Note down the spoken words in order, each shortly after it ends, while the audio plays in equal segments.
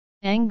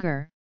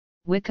Anger,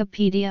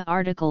 Wikipedia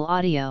article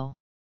audio.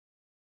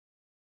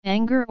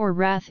 Anger or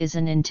wrath is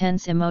an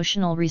intense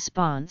emotional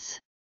response.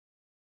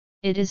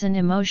 It is an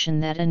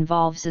emotion that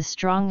involves a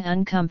strong,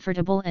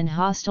 uncomfortable and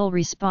hostile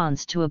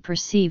response to a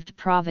perceived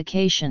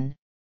provocation,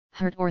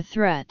 hurt or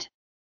threat.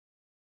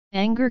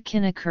 Anger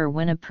can occur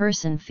when a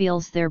person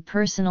feels their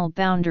personal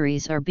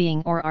boundaries are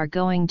being or are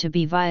going to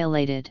be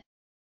violated.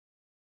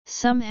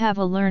 Some have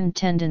a learned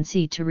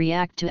tendency to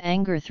react to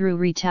anger through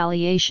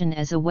retaliation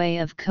as a way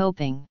of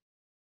coping.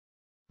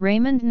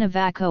 Raymond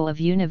Navaco of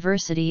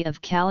University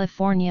of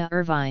California,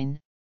 Irvine,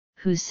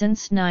 who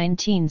since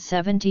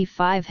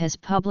 1975 has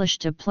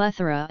published a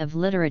plethora of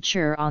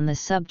literature on the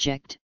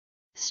subject,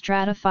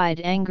 stratified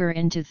anger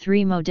into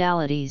three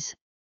modalities: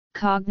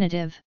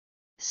 cognitive,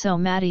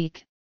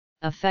 somatic,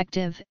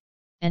 affective,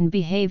 and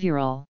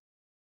behavioral.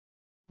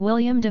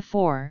 William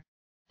Dufour,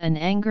 an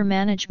anger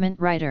management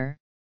writer,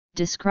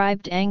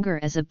 described anger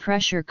as a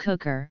pressure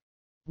cooker.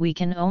 We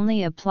can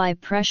only apply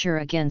pressure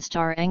against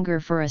our anger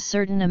for a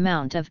certain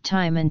amount of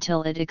time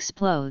until it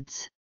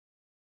explodes.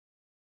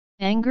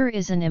 Anger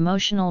is an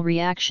emotional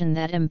reaction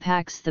that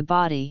impacts the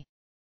body.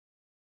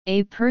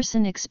 A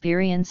person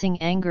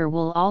experiencing anger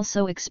will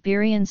also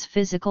experience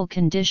physical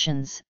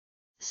conditions,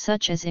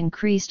 such as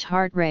increased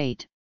heart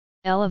rate,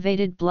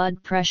 elevated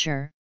blood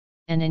pressure,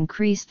 and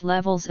increased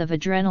levels of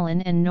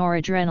adrenaline and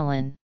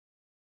noradrenaline.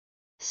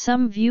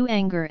 Some view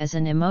anger as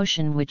an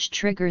emotion which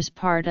triggers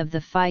part of the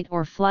fight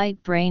or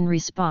flight brain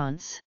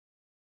response.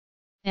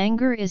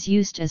 Anger is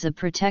used as a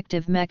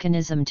protective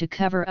mechanism to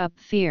cover up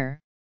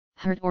fear,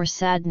 hurt or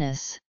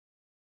sadness.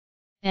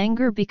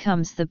 Anger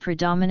becomes the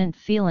predominant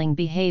feeling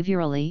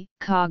behaviorally,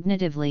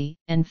 cognitively,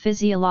 and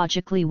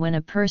physiologically when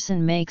a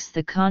person makes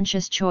the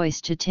conscious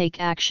choice to take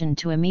action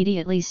to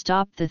immediately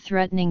stop the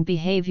threatening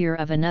behavior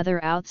of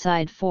another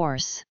outside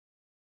force.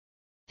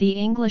 The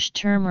English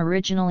term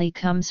originally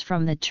comes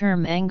from the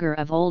term anger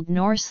of Old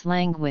Norse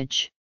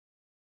language.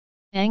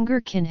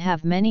 Anger can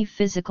have many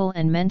physical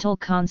and mental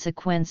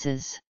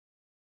consequences.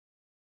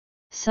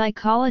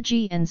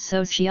 Psychology and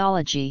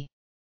sociology.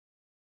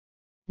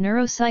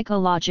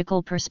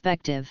 Neuropsychological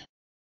perspective.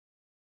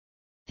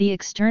 The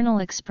external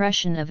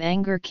expression of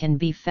anger can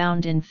be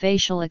found in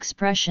facial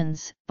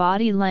expressions,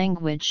 body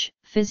language,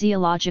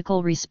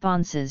 physiological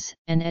responses,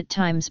 and at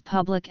times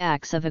public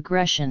acts of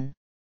aggression.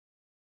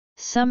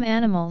 Some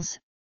animals,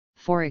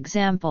 for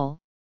example,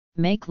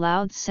 make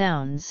loud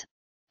sounds,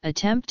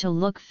 attempt to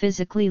look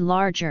physically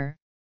larger,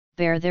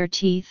 bare their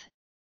teeth,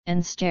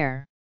 and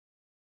stare.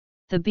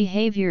 The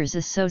behaviors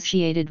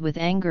associated with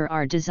anger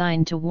are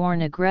designed to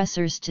warn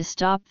aggressors to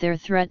stop their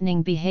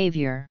threatening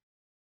behavior.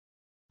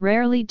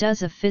 Rarely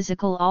does a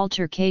physical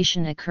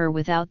altercation occur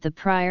without the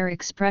prior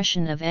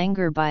expression of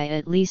anger by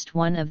at least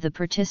one of the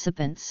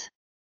participants.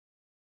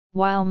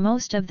 While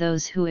most of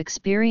those who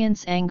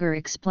experience anger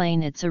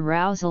explain its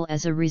arousal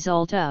as a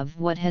result of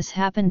what has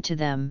happened to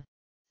them,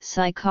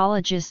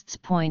 psychologists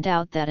point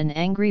out that an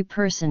angry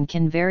person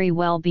can very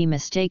well be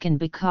mistaken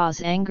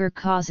because anger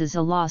causes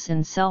a loss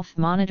in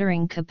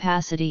self-monitoring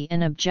capacity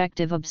and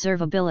objective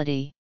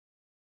observability.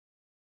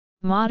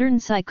 Modern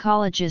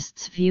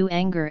psychologists view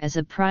anger as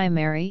a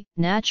primary,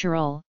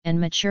 natural, and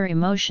mature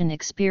emotion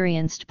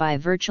experienced by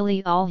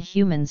virtually all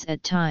humans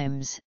at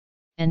times,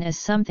 and as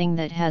something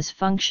that has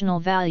functional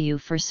value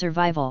for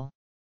survival.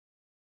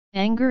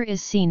 Anger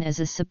is seen as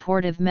a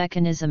supportive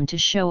mechanism to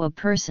show a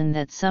person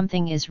that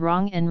something is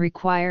wrong and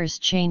requires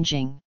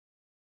changing.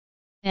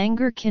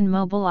 Anger can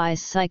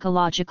mobilize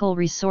psychological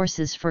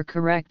resources for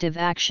corrective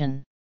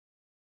action.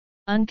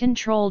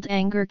 Uncontrolled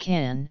anger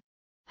can,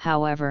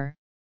 however,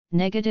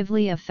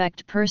 negatively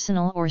affect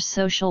personal or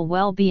social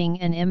well-being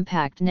and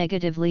impact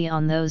negatively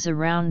on those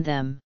around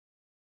them.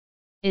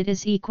 It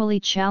is equally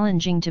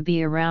challenging to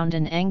be around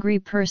an angry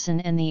person,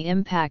 and the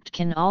impact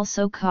can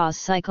also cause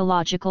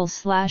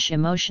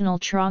psychological/emotional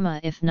trauma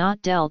if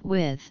not dealt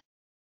with.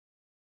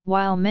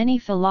 While many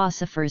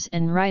philosophers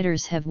and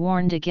writers have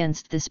warned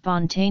against the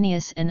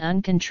spontaneous and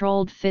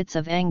uncontrolled fits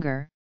of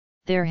anger,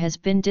 there has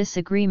been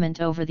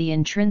disagreement over the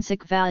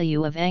intrinsic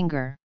value of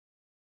anger.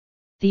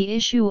 The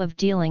issue of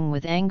dealing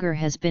with anger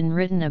has been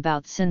written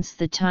about since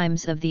the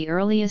times of the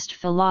earliest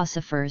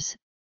philosophers,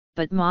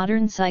 but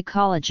modern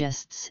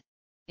psychologists,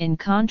 in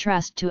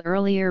contrast to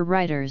earlier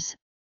writers,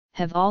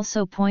 have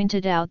also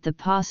pointed out the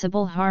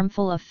possible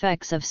harmful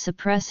effects of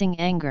suppressing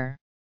anger.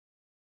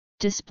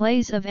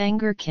 Displays of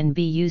anger can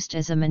be used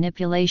as a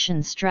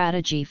manipulation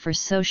strategy for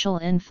social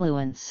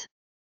influence.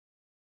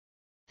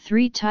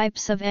 3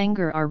 types of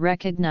anger are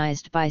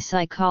recognized by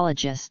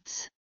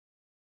psychologists.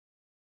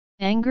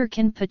 Anger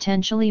can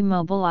potentially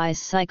mobilize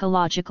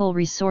psychological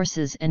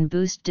resources and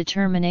boost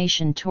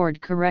determination toward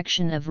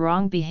correction of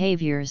wrong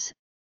behaviors,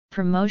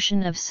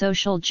 promotion of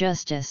social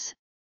justice,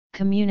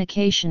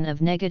 communication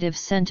of negative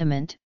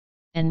sentiment,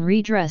 and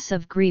redress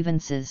of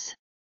grievances.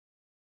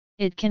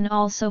 It can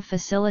also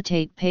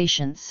facilitate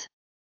patience.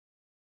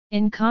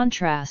 In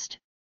contrast,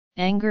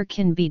 anger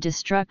can be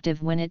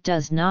destructive when it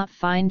does not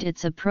find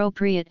its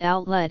appropriate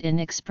outlet in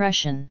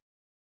expression.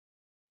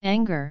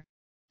 Anger,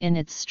 in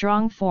its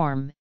strong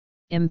form,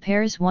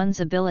 impairs one's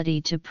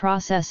ability to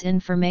process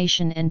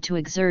information and to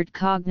exert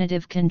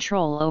cognitive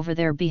control over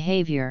their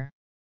behavior.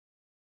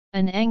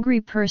 An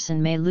angry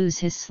person may lose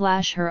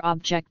his/her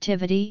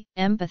objectivity,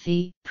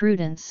 empathy,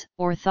 prudence,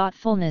 or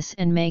thoughtfulness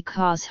and may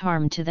cause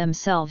harm to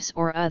themselves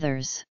or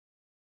others.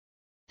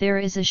 There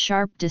is a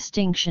sharp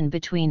distinction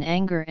between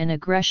anger and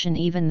aggression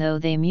even though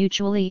they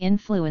mutually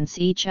influence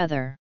each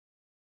other.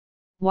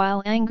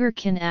 While anger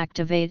can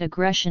activate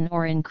aggression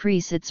or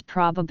increase its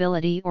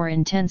probability or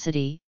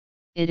intensity,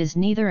 it is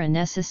neither a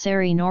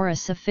necessary nor a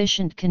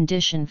sufficient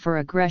condition for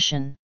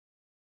aggression.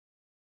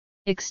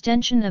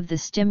 Extension of the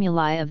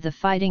stimuli of the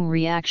fighting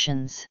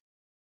reactions.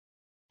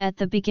 At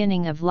the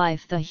beginning of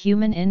life, the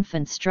human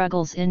infant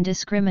struggles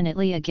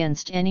indiscriminately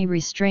against any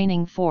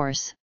restraining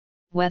force,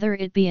 whether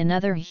it be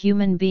another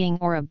human being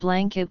or a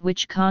blanket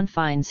which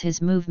confines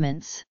his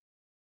movements.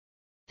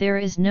 There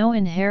is no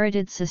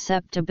inherited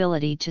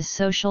susceptibility to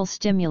social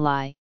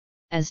stimuli,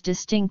 as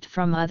distinct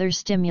from other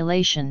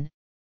stimulation,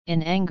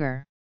 in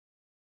anger.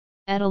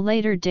 At a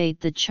later date,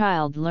 the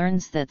child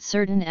learns that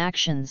certain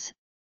actions,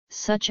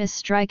 such as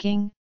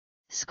striking,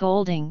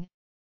 scolding,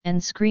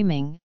 and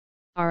screaming,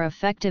 are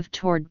effective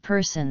toward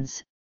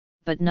persons,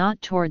 but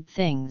not toward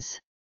things.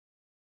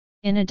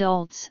 In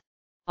adults,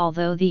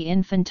 although the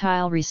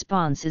infantile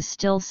response is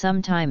still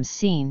sometimes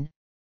seen,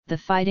 the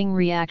fighting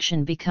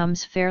reaction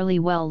becomes fairly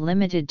well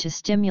limited to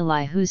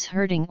stimuli whose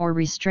hurting or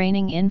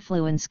restraining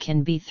influence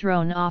can be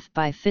thrown off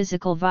by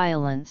physical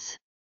violence.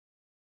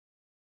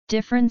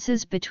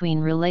 Differences between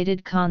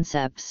related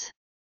concepts.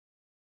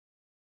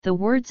 The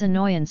words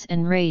annoyance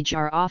and rage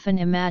are often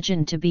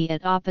imagined to be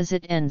at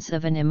opposite ends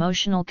of an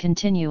emotional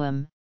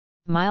continuum,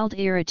 mild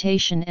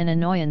irritation and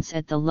annoyance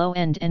at the low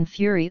end and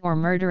fury or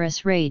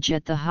murderous rage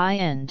at the high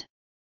end.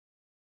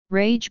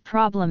 Rage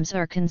problems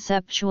are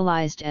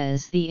conceptualized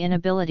as the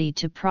inability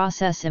to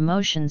process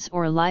emotions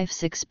or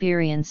life's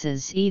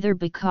experiences either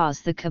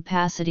because the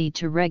capacity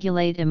to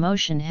regulate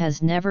emotion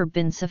has never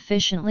been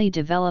sufficiently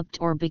developed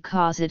or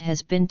because it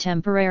has been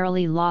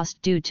temporarily lost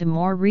due to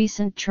more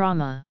recent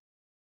trauma.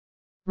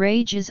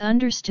 Rage is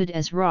understood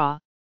as raw,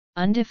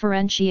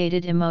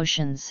 undifferentiated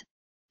emotions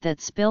that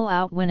spill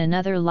out when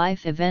another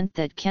life event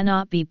that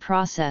cannot be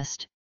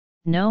processed,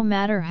 no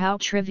matter how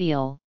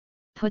trivial,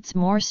 puts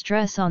more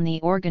stress on the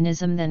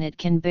organism than it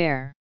can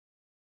bear.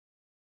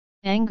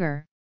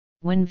 Anger,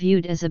 when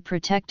viewed as a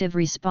protective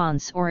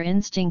response or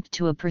instinct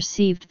to a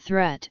perceived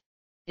threat,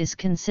 is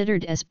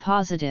considered as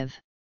positive.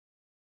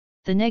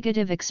 The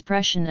negative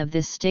expression of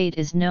this state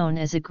is known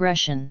as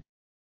aggression.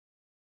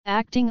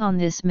 Acting on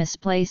this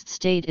misplaced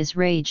state is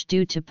rage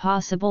due to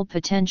possible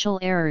potential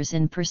errors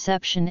in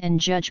perception and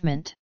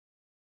judgment.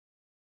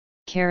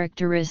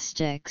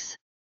 Characteristics.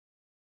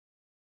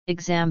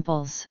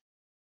 Examples.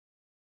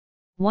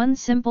 One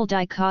simple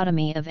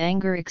dichotomy of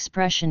anger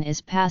expression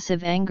is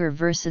passive anger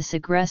versus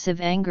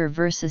aggressive anger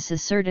versus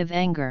assertive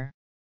anger.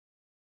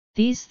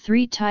 These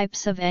three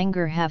types of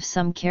anger have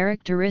some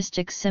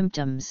characteristic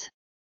symptoms.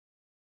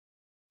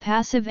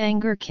 Passive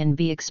anger can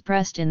be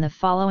expressed in the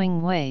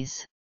following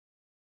ways.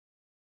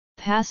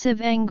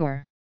 Passive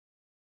anger.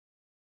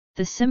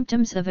 The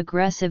symptoms of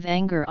aggressive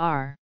anger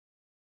are: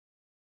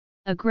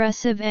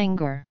 aggressive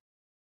anger.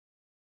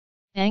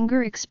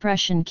 Anger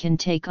expression can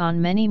take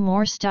on many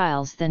more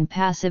styles than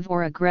passive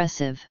or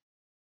aggressive.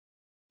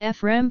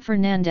 Efrem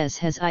Fernandez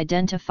has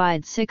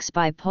identified 6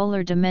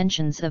 bipolar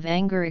dimensions of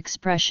anger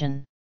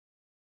expression.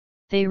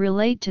 They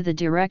relate to the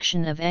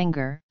direction of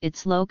anger,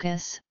 its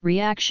locus,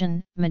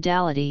 reaction,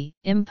 modality,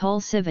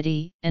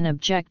 impulsivity, and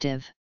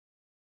objective.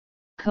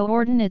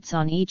 Coordinates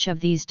on each of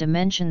these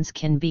dimensions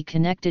can be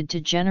connected to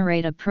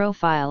generate a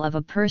profile of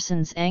a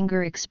person's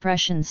anger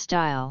expression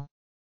style.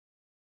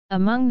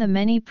 Among the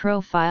many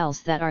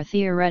profiles that are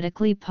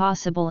theoretically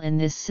possible in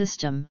this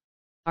system,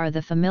 are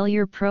the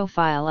familiar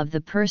profile of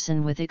the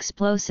person with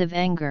explosive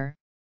anger,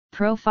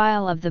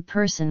 profile of the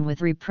person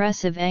with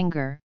repressive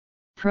anger,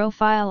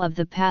 profile of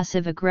the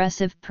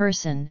passive-aggressive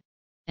person,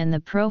 and the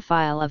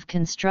profile of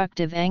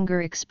constructive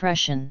anger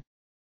expression.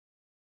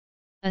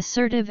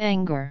 Assertive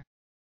anger.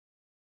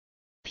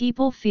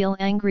 People feel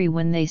angry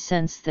when they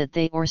sense that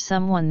they or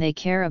someone they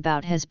care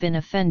about has been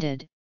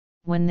offended,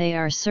 when they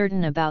are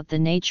certain about the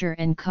nature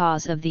and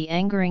cause of the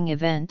angering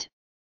event,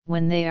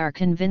 when they are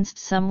convinced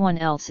someone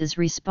else is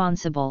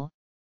responsible,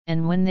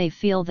 and when they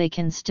feel they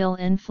can still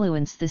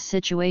influence the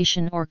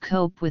situation or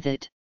cope with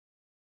it.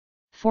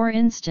 For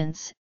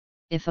instance,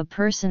 if a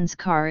person's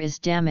car is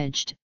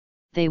damaged,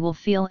 they will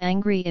feel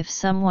angry if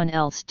someone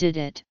else did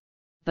it,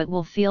 but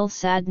will feel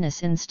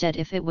sadness instead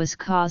if it was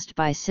caused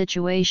by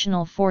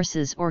situational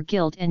forces, or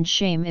guilt and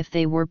shame if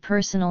they were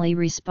personally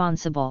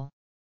responsible.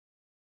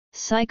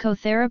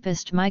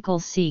 Psychotherapist Michael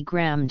C.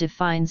 Graham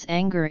defines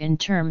anger in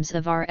terms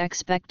of our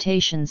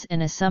expectations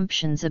and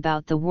assumptions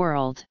about the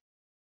world.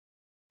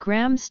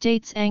 Graham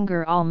states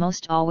anger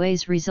almost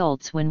always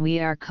results when we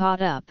are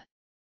caught up,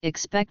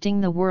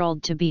 expecting the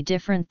world to be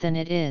different than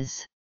it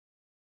is.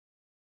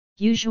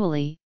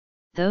 Usually,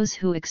 those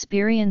who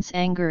experience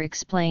anger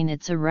explain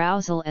its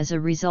arousal as a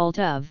result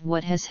of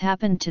what has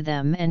happened to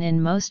them, and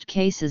in most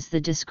cases the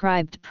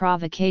described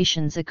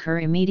provocations occur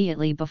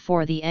immediately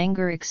before the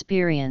anger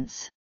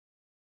experience.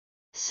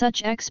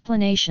 Such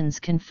explanations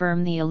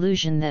confirm the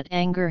illusion that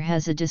anger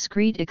has a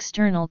discrete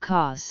external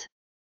cause.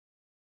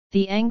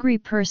 The angry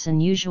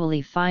person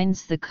usually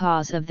finds the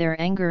cause of their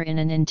anger in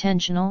an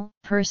intentional,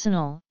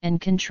 personal,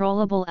 and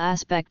controllable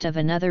aspect of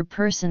another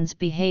person's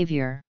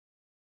behavior.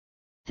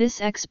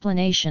 This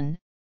explanation,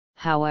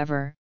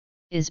 however,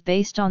 is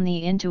based on the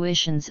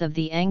intuitions of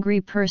the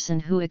angry person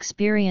who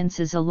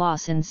experiences a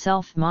loss in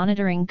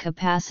self-monitoring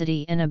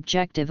capacity and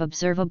objective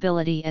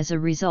observability as a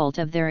result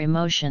of their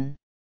emotion.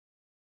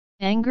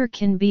 Anger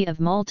can be of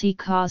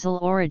multi-causal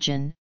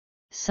origin,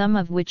 some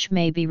of which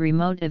may be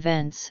remote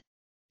events,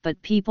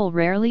 but people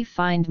rarely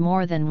find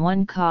more than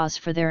one cause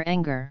for their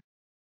anger.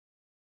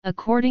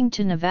 According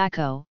to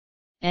Navako,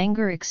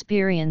 anger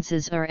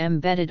experiences are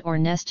embedded or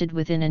nested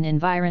within an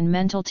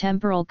environmental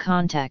temporal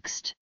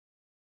context.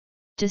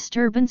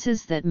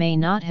 Disturbances that may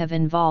not have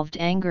involved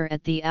anger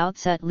at the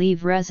outset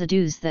leave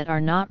residues that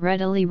are not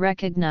readily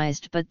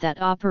recognized but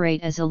that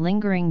operate as a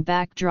lingering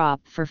backdrop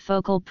for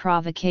focal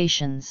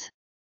provocations.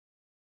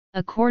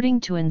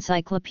 According to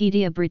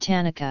Encyclopedia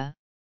Britannica,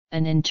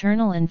 an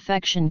internal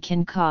infection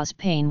can cause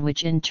pain,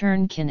 which in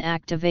turn can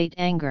activate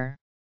anger.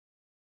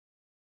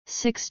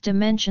 6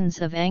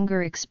 dimensions of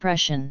anger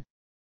expression.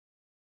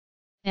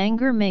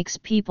 Anger makes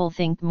people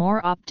think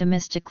more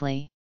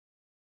optimistically.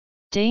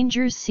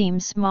 Dangers seem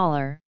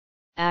smaller,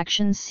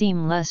 actions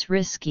seem less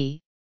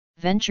risky,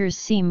 ventures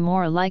seem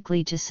more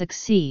likely to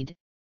succeed,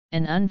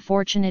 and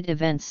unfortunate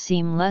events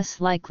seem less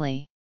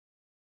likely.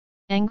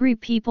 Angry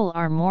people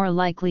are more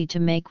likely to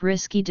make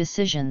risky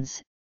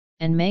decisions,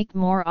 and make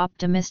more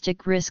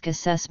optimistic risk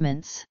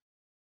assessments.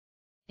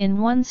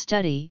 In one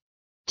study,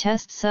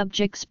 test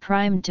subjects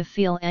primed to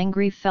feel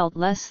angry felt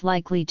less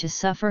likely to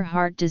suffer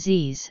heart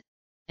disease,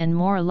 and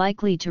more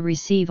likely to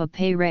receive a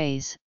pay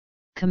raise,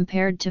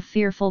 compared to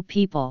fearful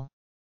people.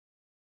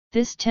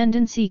 This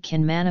tendency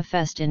can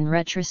manifest in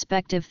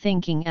retrospective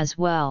thinking as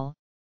well.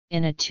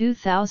 In a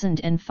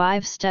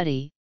 2005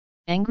 study,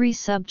 angry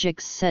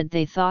subjects said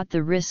they thought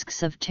the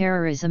risks of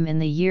terrorism in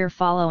the year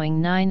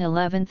following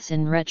 9/11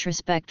 in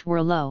retrospect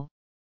were low,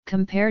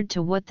 compared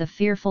to what the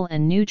fearful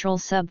and neutral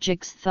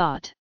subjects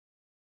thought.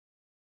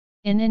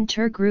 In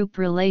intergroup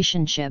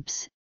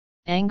relationships,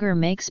 anger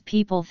makes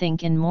people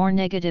think in more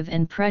negative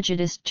and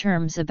prejudiced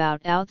terms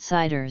about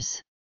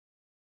outsiders.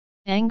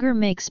 Anger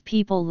makes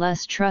people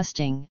less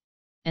trusting,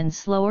 and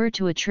slower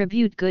to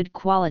attribute good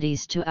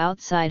qualities to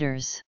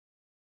outsiders.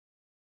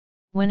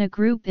 When a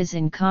group is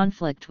in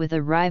conflict with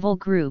a rival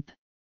group,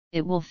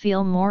 it will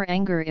feel more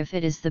anger if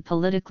it is the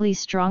politically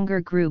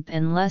stronger group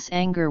and less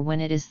anger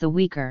when it is the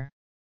weaker.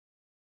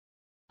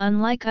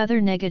 Unlike other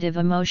negative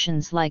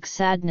emotions like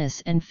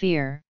sadness and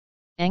fear,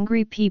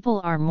 angry people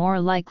are more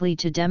likely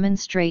to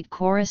demonstrate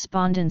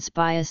correspondence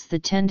bias, the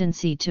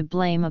tendency to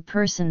blame a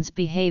person's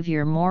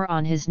behavior more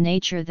on his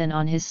nature than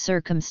on his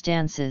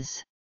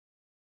circumstances.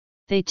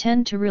 They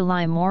tend to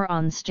rely more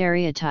on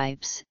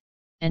stereotypes,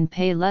 and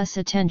pay less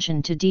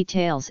attention to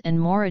details and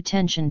more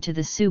attention to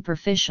the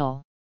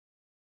superficial.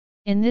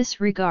 In this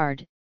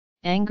regard,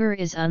 anger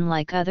is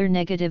unlike other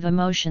negative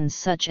emotions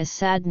such as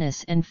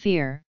sadness and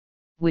fear,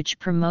 which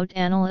promote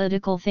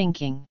analytical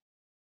thinking.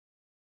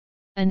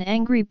 An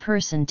angry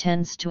person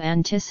tends to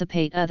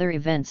anticipate other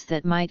events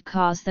that might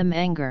cause them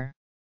anger.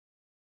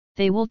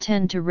 They will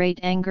tend to rate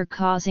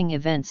anger-causing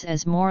events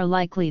as more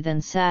likely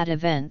than sad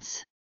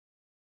events.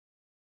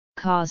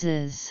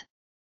 Causes.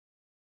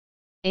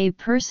 A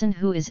person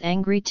who is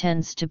angry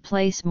tends to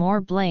place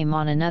more blame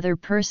on another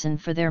person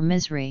for their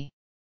misery.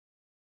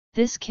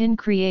 This can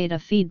create a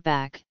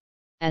feedback,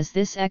 as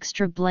this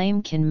extra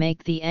blame can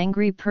make the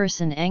angry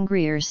person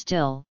angrier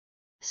still,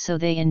 so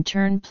they in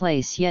turn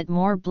place yet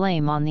more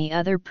blame on the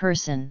other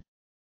person.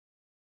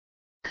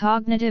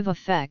 Cognitive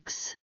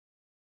effects.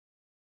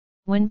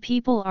 When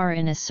people are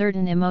in a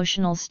certain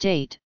emotional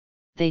state,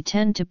 they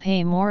tend to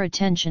pay more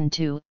attention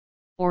to,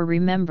 or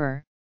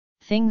remember,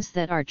 things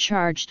that are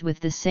charged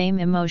with the same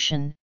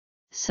emotion,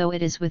 so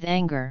it is with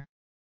anger.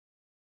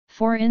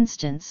 For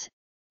instance,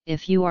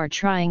 if you are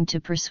trying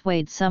to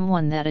persuade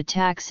someone that a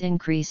tax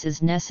increase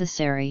is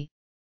necessary,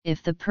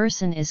 if the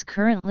person is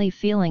currently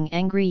feeling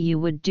angry, you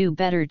would do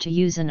better to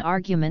use an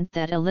argument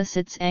that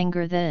elicits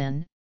anger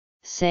than,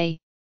 say,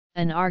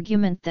 an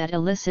argument that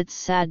elicits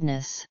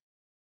sadness.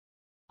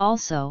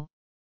 Also,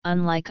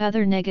 unlike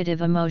other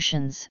negative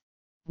emotions,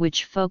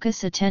 which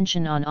focus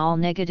attention on all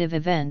negative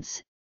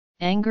events,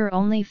 anger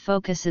only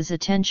focuses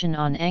attention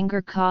on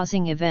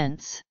anger-causing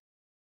events.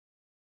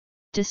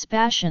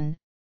 Dispassion,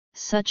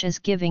 such as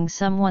giving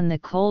someone the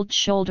cold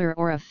shoulder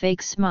or a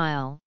fake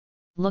smile,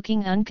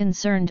 looking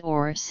unconcerned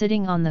or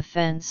sitting on the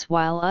fence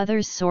while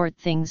others sort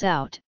things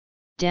out,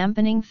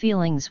 dampening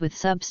feelings with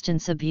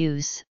substance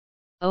abuse,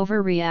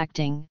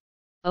 overreacting,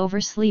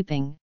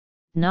 oversleeping,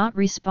 not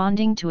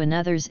responding to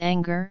another's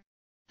anger,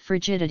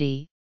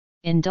 frigidity,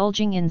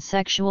 indulging in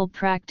sexual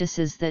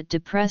practices that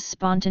depress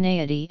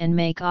spontaneity and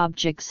make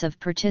objects of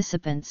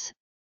participants,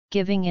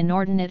 giving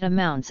inordinate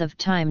amounts of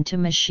time to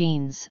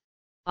machines,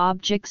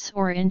 objects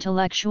or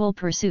intellectual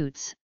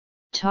pursuits,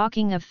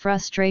 talking of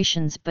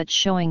frustrations but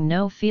showing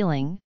no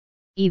feeling,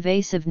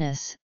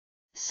 evasiveness,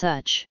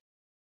 such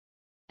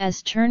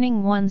as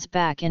turning one's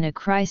back in a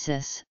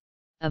crisis,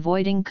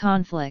 avoiding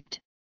conflict,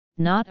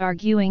 not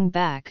arguing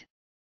back,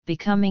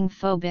 becoming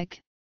phobic,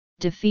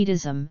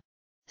 defeatism,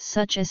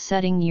 such as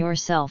setting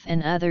yourself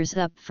and others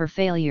up for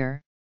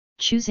failure,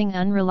 choosing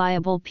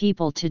unreliable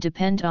people to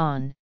depend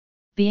on,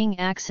 being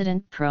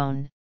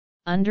accident-prone,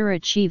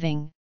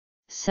 underachieving,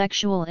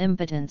 sexual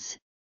impotence,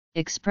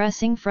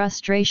 expressing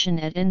frustration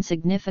at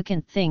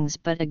insignificant things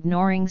but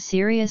ignoring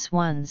serious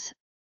ones,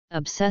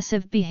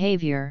 obsessive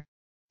behavior,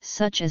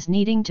 such as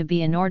needing to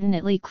be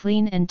inordinately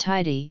clean and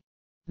tidy,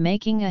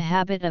 making a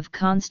habit of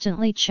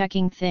constantly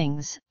checking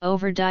things,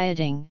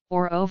 over-dieting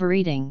or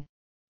overeating,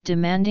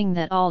 demanding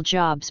that all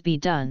jobs be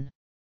done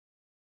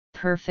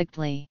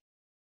perfectly.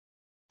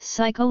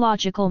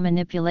 Psychological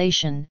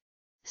manipulation,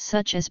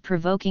 such as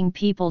provoking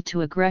people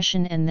to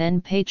aggression and then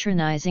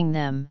patronizing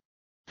them,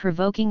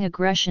 provoking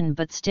aggression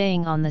but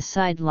staying on the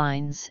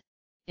sidelines,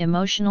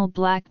 emotional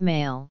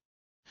blackmail,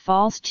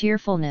 false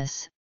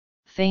tearfulness,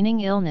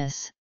 feigning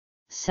illness,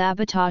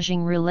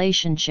 sabotaging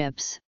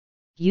relationships,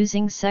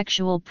 using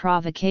sexual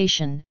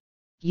provocation,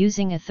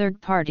 using a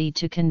third party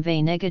to convey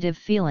negative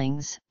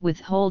feelings,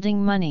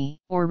 withholding money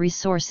or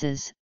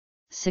resources,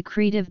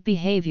 secretive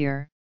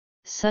behavior,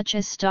 such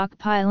as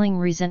stockpiling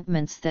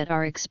resentments that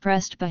are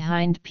expressed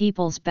behind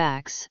people's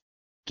backs,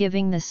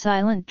 giving the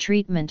silent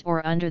treatment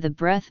or under the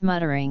breath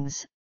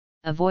mutterings,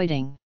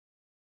 avoiding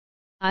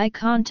eye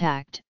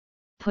contact,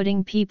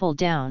 putting people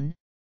down,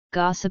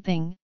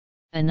 gossiping,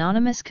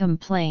 anonymous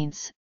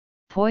complaints,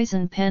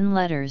 poison pen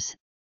letters,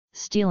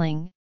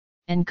 stealing,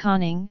 and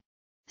conning,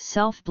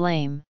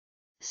 self-blame,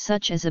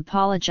 such as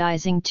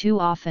apologizing too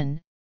often,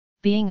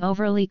 being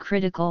overly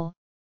critical,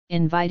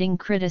 inviting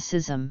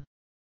criticism.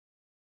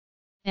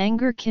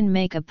 Anger can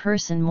make a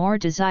person more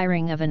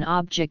desiring of an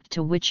object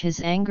to which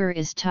his anger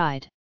is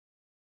tied.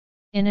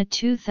 In a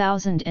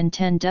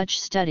 2010 Dutch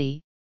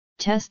study,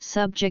 test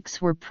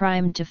subjects were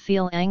primed to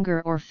feel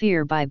anger or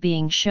fear by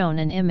being shown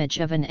an image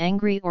of an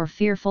angry or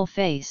fearful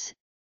face,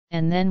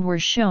 and then were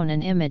shown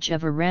an image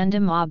of a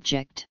random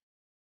object.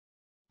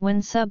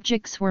 When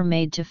subjects were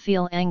made to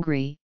feel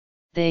angry,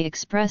 they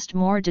expressed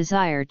more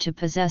desire to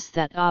possess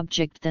that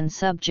object than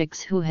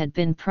subjects who had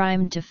been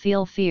primed to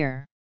feel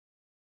fear.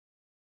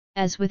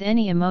 As with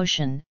any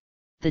emotion,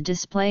 the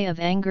display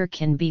of anger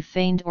can be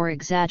feigned or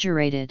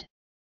exaggerated.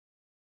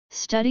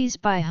 Studies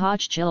by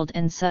Hochschild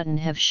and Sutton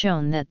have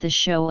shown that the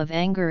show of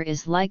anger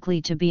is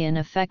likely to be an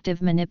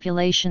effective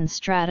manipulation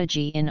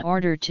strategy in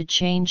order to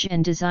change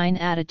and design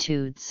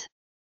attitudes.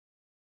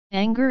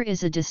 Anger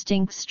is a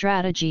distinct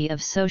strategy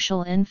of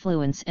social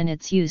influence, and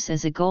its use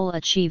as a goal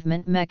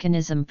achievement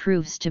mechanism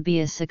proves to be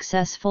a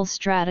successful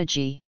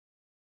strategy.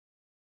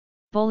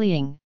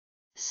 Bullying,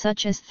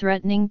 such as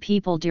threatening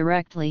people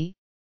directly,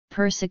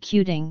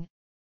 persecuting,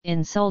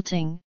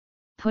 insulting,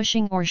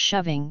 pushing or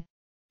shoving,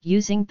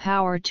 using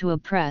power to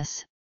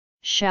oppress,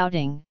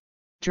 shouting,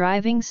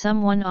 driving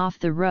someone off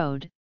the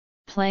road,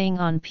 playing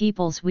on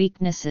people's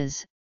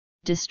weaknesses,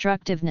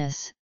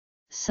 destructiveness,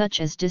 such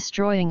as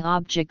destroying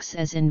objects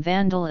as in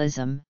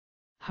vandalism,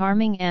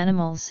 harming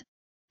animals,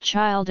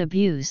 child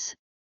abuse,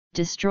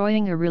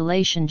 destroying a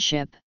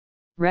relationship,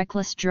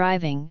 reckless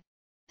driving,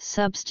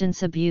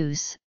 substance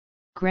abuse,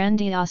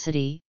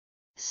 grandiosity,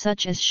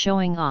 such as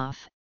showing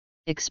off,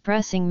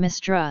 expressing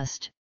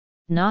mistrust,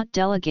 not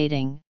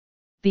delegating,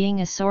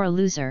 being a sore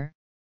loser,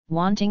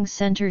 wanting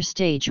center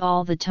stage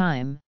all the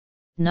time,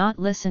 not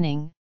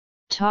listening,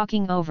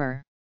 talking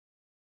over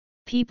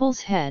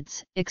people's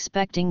heads,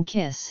 expecting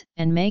kiss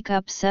and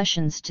make-up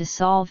sessions to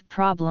solve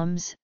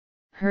problems,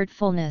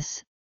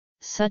 hurtfulness,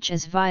 such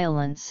as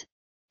violence,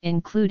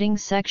 including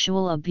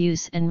sexual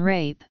abuse and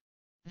rape,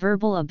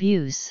 verbal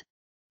abuse,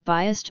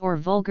 biased or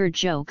vulgar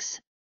jokes,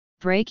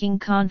 breaking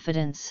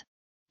confidence,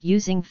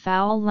 using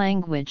foul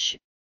language,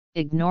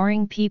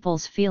 ignoring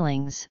people's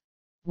feelings,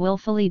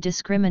 willfully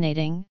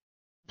discriminating,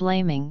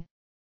 blaming,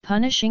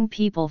 punishing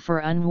people for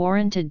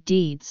unwarranted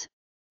deeds,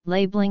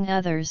 labeling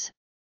others,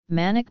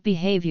 manic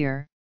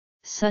behavior,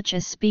 such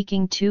as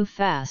speaking too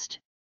fast,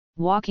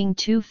 walking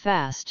too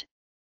fast,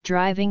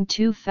 driving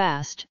too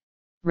fast,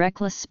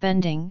 reckless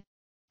spending,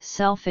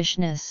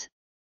 selfishness,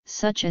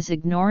 such as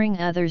ignoring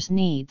others'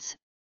 needs,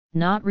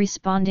 not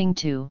responding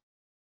to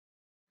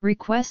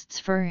requests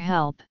for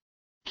help,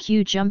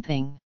 queue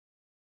jumping.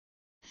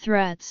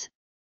 Threats,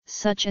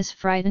 such as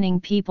frightening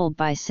people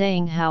by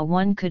saying how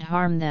one could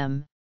harm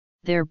them,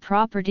 their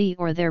property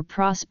or their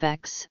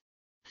prospects,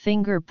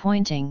 finger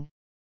pointing,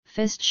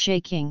 fist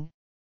shaking,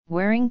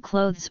 wearing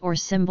clothes or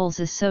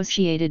symbols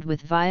associated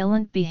with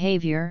violent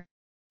behavior,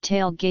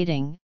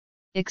 tailgating,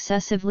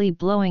 excessively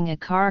blowing a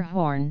car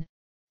horn,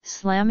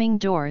 slamming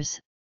doors,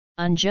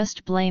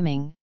 unjust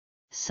blaming,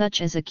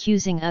 such as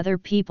accusing other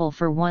people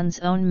for one's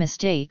own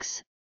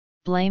mistakes,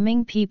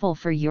 blaming people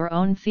for your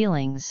own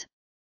feelings,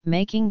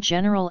 making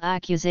general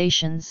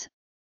accusations,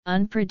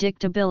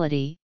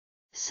 unpredictability,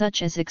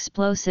 such as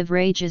explosive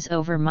rages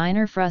over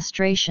minor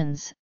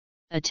frustrations,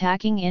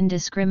 attacking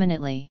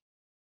indiscriminately,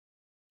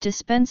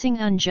 dispensing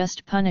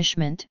unjust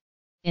punishment,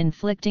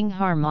 inflicting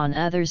harm on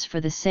others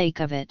for the sake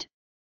of it,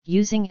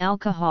 using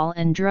alcohol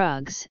and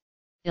drugs,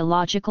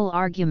 illogical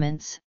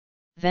arguments,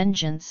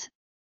 vengeance,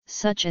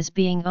 such as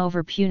being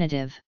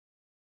over-punitive.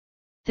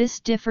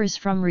 This differs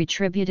from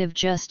retributive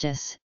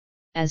justice,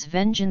 as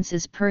vengeance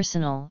is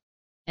personal,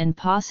 and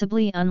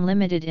possibly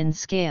unlimited in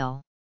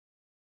scale.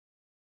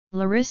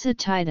 Larissa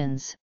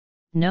Tydens,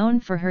 known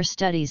for her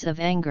studies of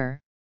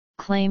anger,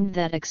 claimed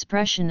that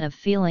expression of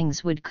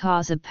feelings would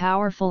cause a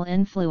powerful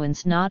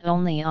influence not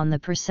only on the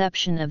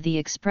perception of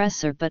the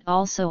expressor but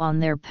also on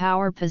their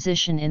power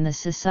position in the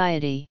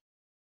society.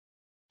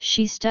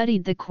 She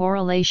studied the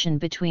correlation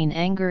between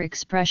anger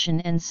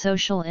expression and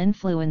social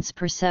influence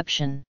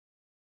perception.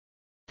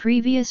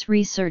 Previous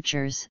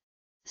researchers,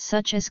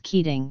 such as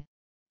Keating,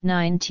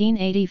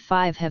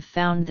 1985, have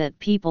found that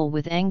people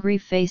with angry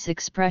face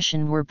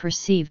expression were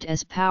perceived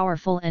as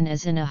powerful and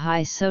as in a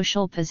high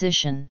social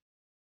position.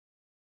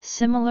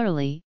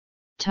 Similarly,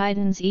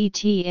 Tydens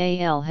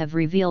et al. Have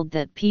revealed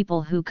that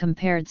people who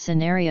compared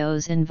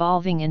scenarios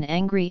involving an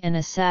angry and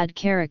a sad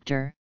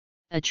character,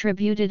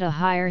 attributed a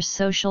higher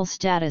social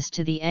status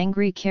to the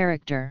angry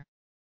character.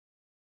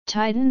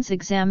 Tydens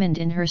examined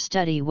in her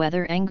study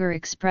whether anger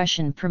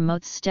expression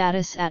promotes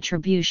status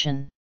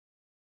attribution.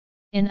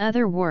 In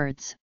other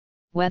words,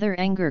 whether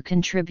anger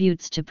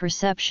contributes to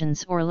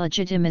perceptions or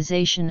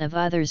legitimization of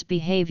others'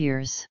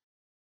 behaviors.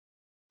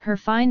 Her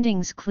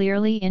findings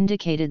clearly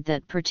indicated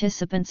that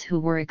participants who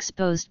were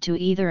exposed to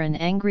either an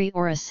angry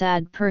or a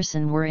sad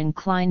person were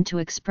inclined to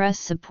express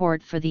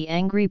support for the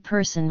angry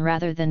person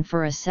rather than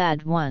for a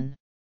sad one.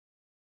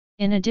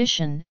 In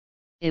addition,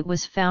 it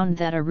was found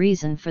that a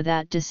reason for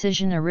that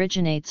decision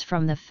originates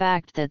from the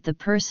fact that the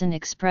person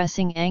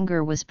expressing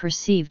anger was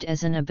perceived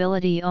as an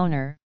ability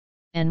owner,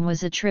 and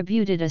was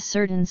attributed a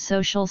certain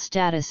social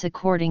status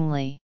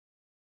accordingly.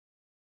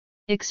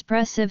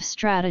 Expressive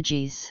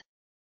strategies.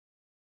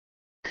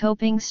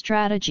 Coping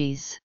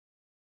strategies.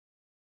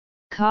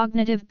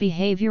 Cognitive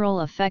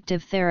behavioral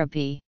affective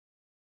therapy.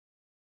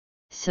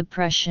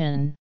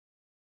 Suppression.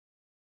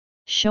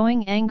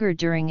 Showing anger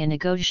during a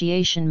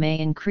negotiation may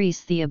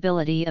increase the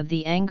ability of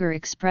the anger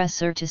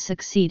expressor to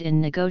succeed in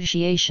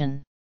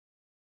negotiation.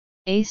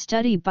 A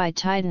study by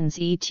Tydens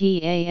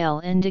et al.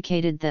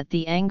 Indicated that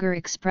the anger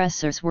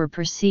expressors were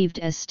perceived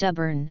as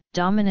stubborn,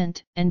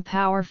 dominant, and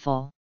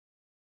powerful.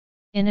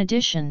 In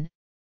addition,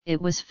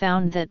 it was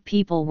found that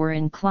people were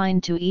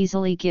inclined to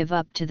easily give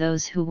up to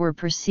those who were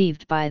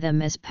perceived by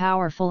them as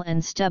powerful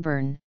and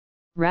stubborn,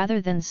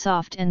 rather than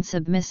soft and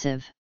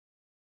submissive.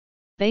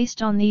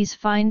 Based on these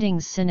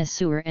findings,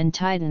 Sinisur and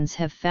Tydens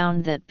have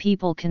found that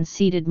people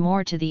conceded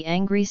more to the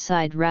angry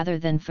side rather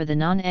than for the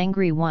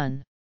non-angry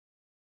one.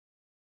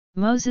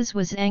 Moses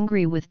was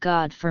angry with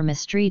God for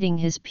mistreating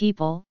his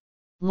people.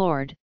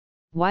 Lord,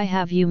 why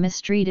have you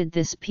mistreated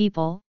this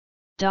people?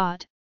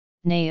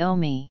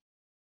 Naomi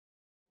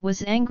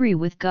was angry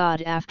with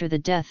God after the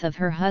death of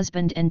her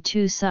husband and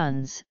 2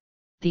 sons.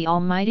 The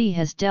Almighty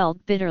has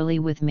dealt bitterly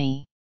with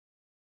me.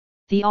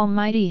 The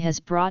Almighty has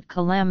brought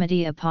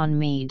calamity upon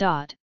me.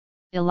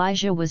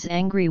 Elijah was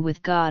angry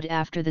with God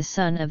after the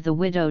son of the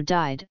widow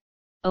died.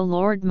 O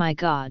Lord my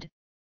God,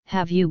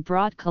 have you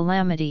brought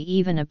calamity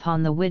even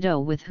upon the widow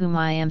with whom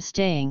I am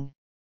staying,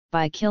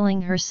 by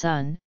killing her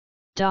son?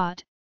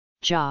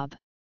 Job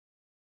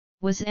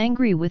was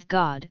angry with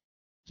God.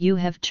 You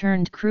have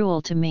turned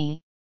cruel to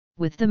me,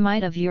 with the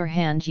might of your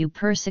hand you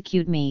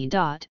persecute me.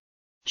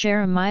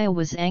 Jeremiah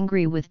was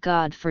angry with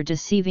God for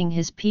deceiving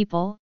his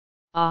people.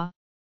 Ah,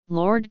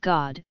 Lord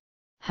God,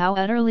 how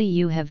utterly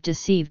you have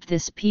deceived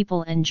this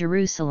people and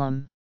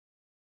Jerusalem.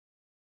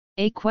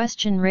 A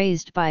question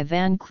raised by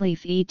Van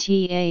Cleef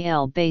et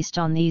al. Based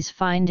on these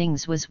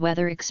findings was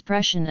whether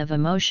expression of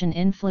emotion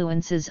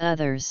influences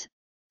others,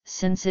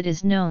 since it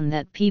is known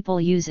that people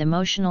use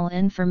emotional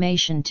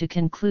information to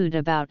conclude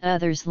about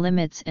others'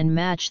 limits and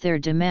match their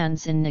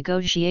demands in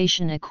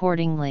negotiation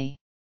accordingly.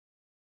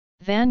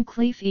 Van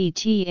Cleef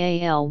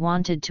et al.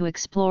 Wanted to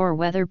explore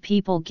whether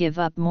people give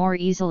up more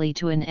easily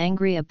to an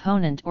angry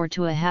opponent or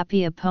to a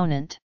happy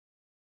opponent.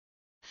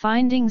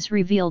 Findings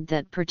revealed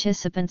that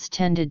participants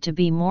tended to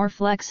be more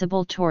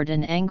flexible toward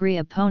an angry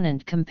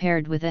opponent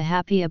compared with a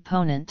happy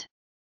opponent.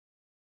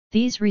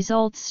 These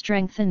results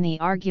strengthen the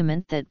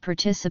argument that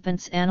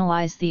participants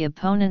analyze the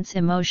opponent's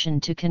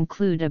emotion to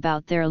conclude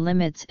about their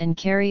limits and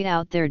carry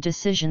out their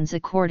decisions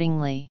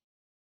accordingly.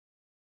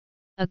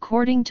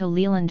 According to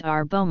Leland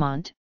R.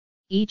 Beaumont,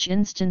 each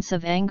instance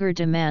of anger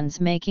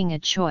demands making a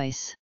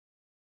choice.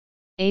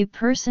 A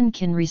person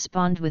can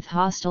respond with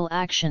hostile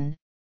action,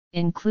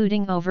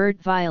 including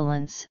overt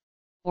violence,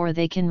 or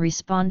they can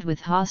respond with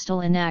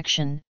hostile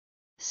inaction,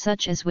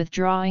 such as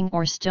withdrawing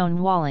or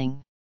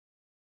stonewalling.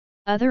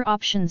 Other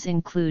options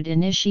include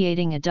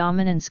initiating a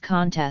dominance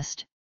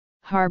contest,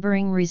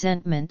 harboring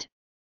resentment,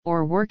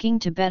 or working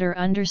to better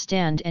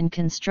understand and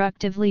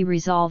constructively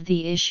resolve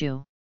the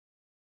issue.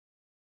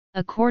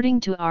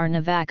 According to R.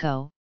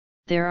 Navaco,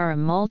 there are a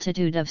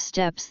multitude of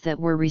steps that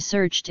were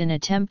researched in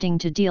attempting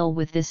to deal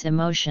with this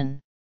emotion.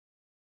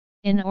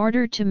 In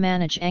order to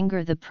manage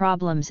anger, the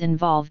problems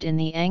involved in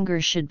the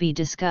anger should be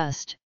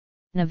discussed,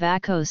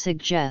 Navaco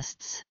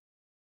suggests.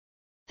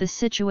 The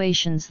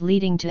situations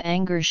leading to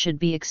anger should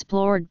be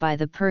explored by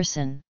the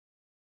person.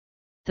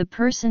 The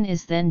person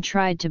is then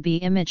tried to be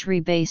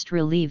imagery-based,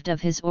 relieved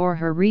of his or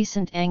her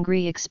recent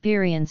angry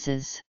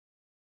experiences.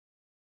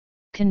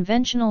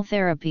 Conventional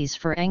therapies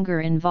for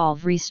anger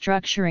involve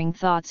restructuring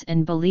thoughts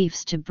and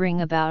beliefs to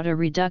bring about a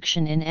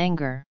reduction in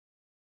anger.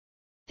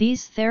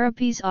 These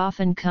therapies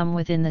often come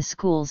within the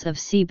schools of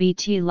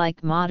CBT,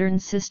 like modern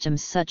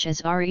systems such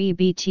as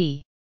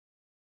REBT.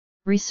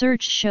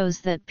 Research shows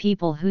that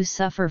people who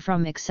suffer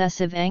from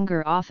excessive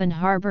anger often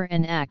harbor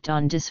and act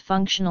on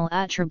dysfunctional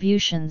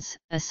attributions,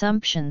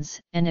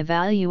 assumptions, and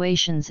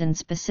evaluations in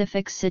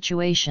specific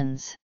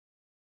situations.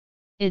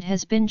 It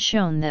has been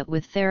shown that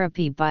with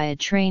therapy by a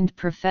trained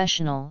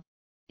professional,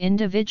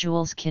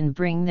 individuals can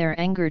bring their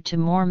anger to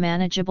more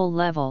manageable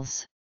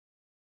levels.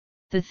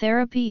 The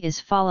therapy is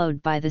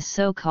followed by the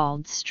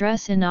so-called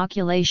stress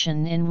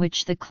inoculation, in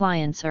which the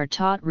clients are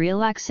taught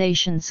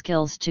relaxation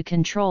skills to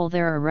control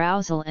their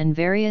arousal and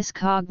various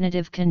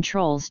cognitive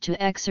controls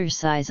to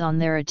exercise on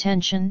their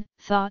attention,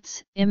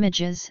 thoughts,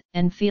 images,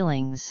 and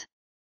feelings.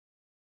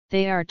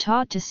 They are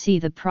taught to see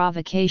the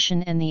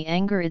provocation and the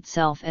anger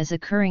itself as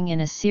occurring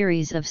in a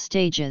series of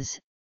stages,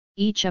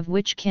 each of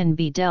which can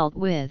be dealt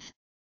with.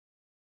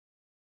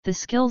 The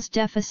skills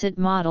deficit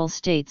model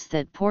states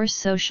that poor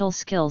social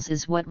skills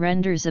is what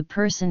renders a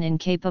person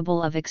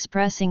incapable of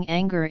expressing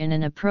anger in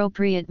an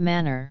appropriate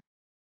manner.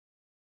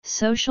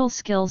 Social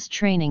skills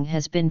training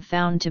has been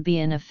found to be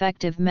an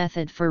effective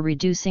method for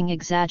reducing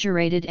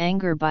exaggerated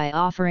anger by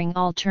offering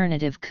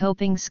alternative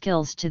coping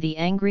skills to the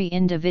angry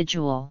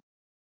individual.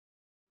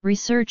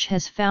 Research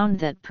has found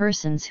that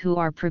persons who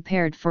are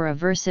prepared for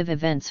aversive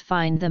events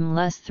find them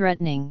less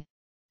threatening,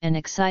 and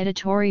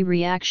excitatory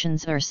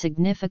reactions are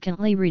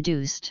significantly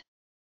reduced.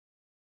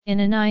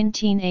 In a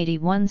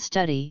 1981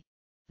 study,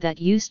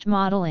 that used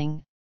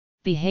modeling,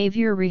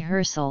 behavior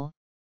rehearsal,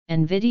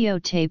 and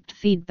videotaped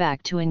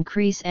feedback to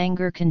increase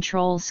anger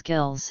control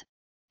skills,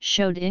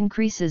 showed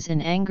increases in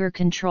anger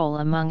control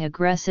among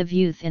aggressive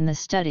youth in the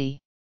study.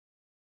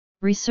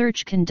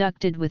 Research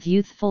conducted with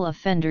youthful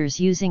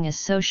offenders using a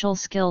social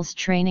skills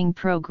training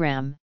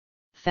program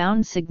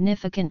found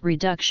significant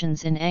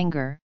reductions in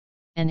anger,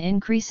 and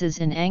increases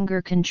in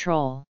anger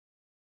control.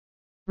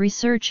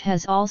 Research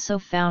has also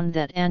found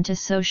that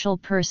antisocial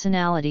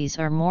personalities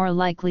are more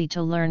likely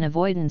to learn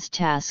avoidance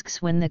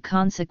tasks when the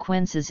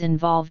consequences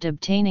involved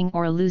obtaining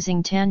or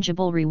losing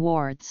tangible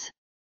rewards.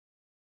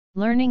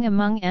 Learning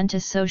among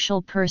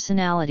antisocial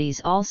personalities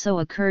also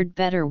occurred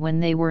better when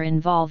they were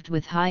involved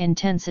with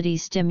high-intensity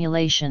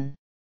stimulation.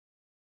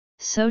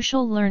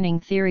 Social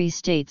learning theory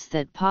states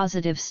that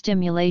positive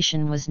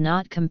stimulation was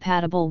not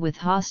compatible with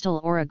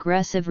hostile or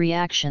aggressive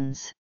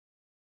reactions.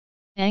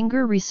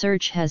 Anger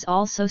research has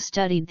also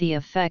studied the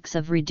effects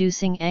of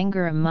reducing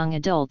anger among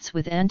adults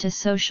with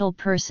antisocial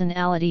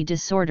personality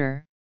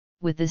disorder,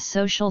 with the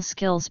social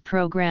skills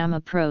program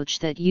approach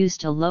that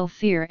used a low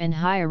fear and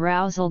high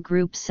arousal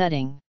group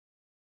setting.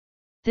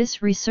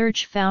 This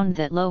research found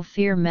that low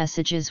fear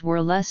messages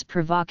were less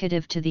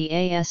provocative to the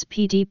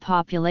ASPD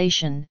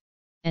population,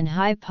 and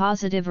high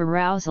positive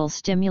arousal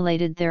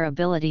stimulated their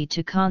ability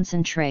to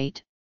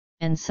concentrate,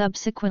 and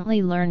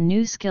subsequently learn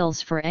new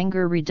skills for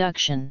anger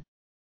reduction.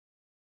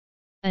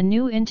 A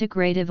new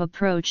integrative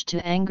approach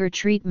to anger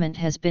treatment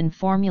has been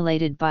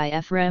formulated by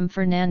Efraim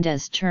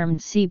Fernandez, termed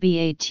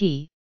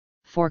CBAT,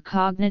 for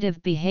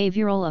cognitive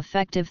behavioral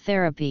affective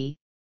therapy.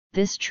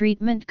 This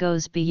treatment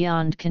goes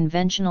beyond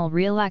conventional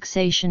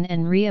relaxation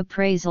and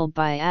reappraisal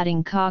by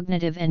adding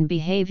cognitive and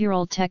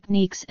behavioral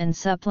techniques and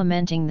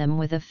supplementing them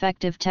with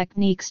effective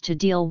techniques to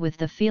deal with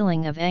the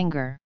feeling of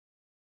anger.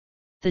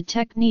 The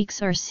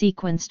techniques are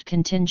sequenced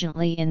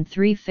contingently in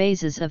 3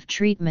 phases of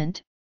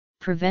treatment: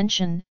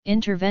 prevention,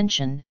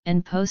 intervention,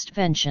 and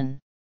postvention.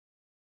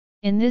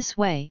 In this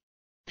way,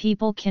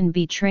 people can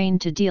be trained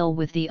to deal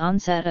with the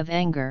onset of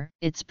anger,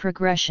 its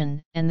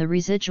progression, and the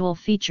residual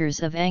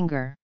features of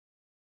anger.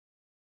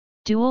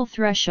 Dual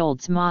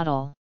thresholds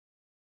model.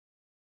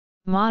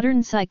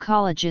 Modern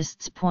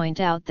psychologists point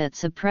out that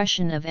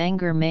suppression of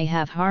anger may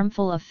have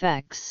harmful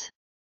effects.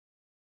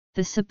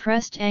 The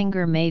suppressed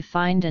anger may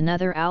find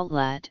another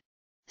outlet,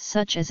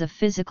 such as a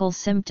physical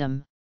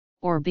symptom,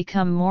 or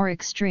become more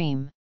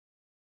extreme.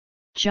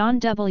 John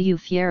W.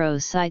 Fierro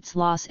cites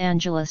Los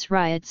Angeles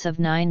riots of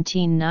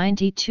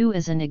 1992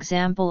 as an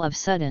example of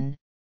sudden,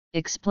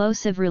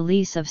 explosive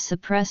release of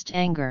suppressed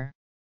anger.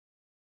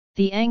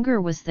 The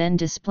anger was then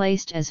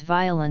displaced as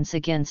violence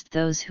against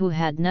those who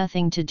had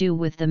nothing to do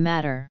with the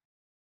matter.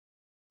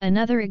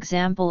 Another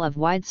example of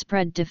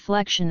widespread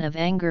deflection of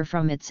anger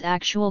from its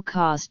actual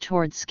cause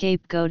toward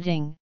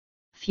scapegoating,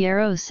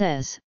 Fierro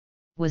says,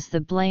 was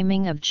the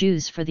blaming of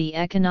Jews for the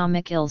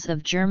economic ills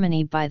of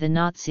Germany by the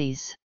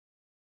Nazis.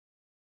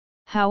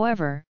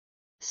 However,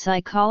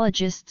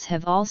 psychologists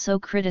have also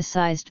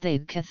criticized the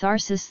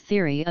catharsis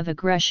theory of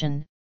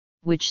aggression,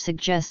 which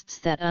suggests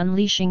that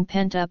unleashing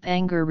pent-up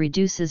anger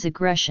reduces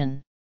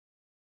aggression.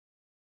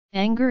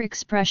 Anger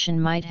expression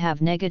might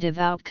have negative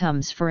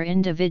outcomes for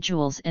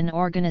individuals and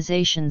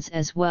organizations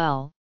as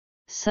well,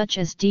 such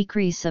as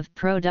decrease of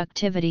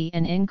productivity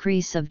and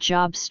increase of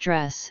job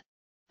stress.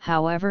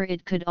 However,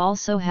 it could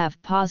also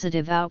have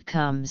positive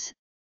outcomes,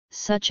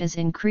 such as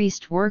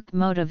increased work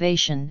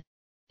motivation,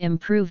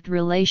 improved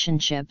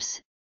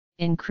relationships,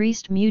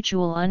 increased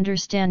mutual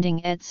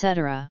understanding,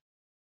 etc.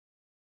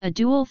 A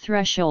dual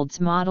thresholds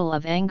model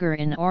of anger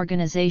in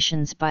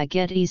organizations by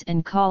Geddes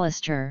and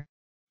Collister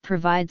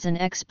provides an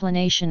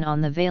explanation on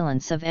the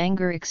valence of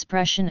anger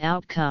expression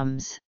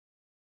outcomes.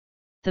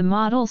 The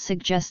model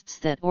suggests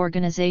that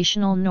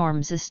organizational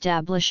norms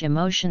establish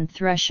emotion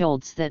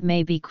thresholds that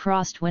may be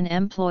crossed when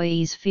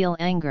employees feel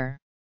anger.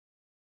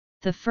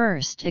 The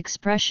first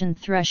expression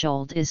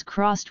threshold is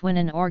crossed when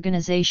an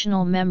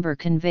organizational member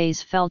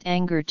conveys felt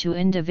anger to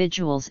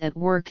individuals at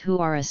work who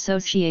are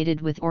associated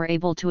with or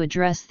able to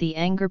address the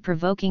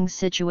anger-provoking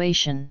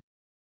situation.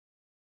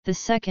 The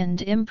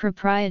second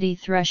impropriety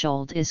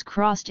threshold is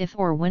crossed if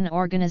or when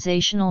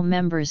organizational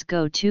members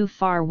go too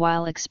far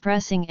while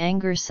expressing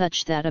anger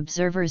such that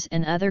observers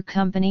and other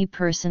company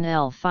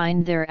personnel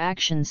find their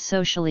actions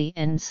socially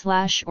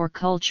and/or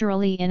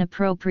culturally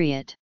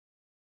inappropriate.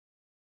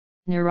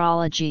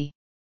 Neurology,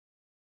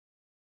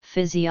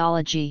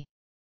 physiology,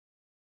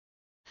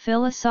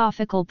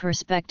 philosophical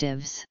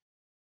perspectives.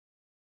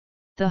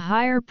 The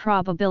higher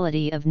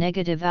probability of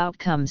negative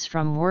outcomes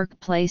from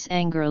workplace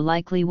anger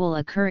likely will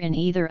occur in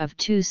either of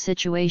two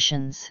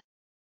situations.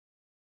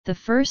 The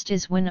first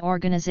is when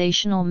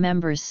organizational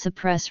members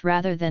suppress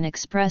rather than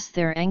express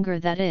their anger,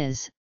 that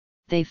is,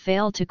 they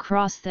fail to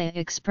cross the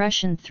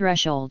expression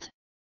threshold.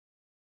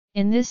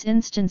 In this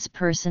instance,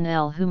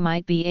 personnel who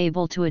might be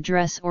able to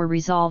address or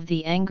resolve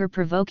the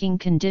anger-provoking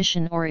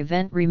condition or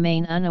event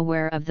remain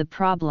unaware of the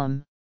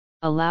problem,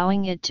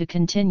 allowing it to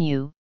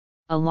continue,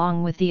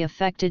 along with the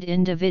affected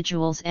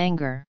individual's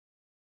anger.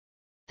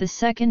 The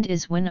second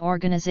is when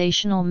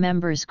organizational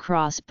members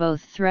cross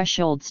both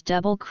thresholds,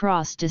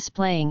 double-cross,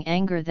 displaying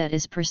anger that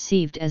is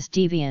perceived as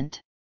deviant.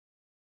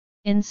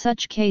 In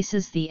such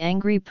cases, the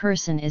angry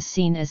person is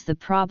seen as the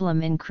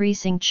problem,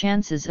 increasing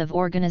chances of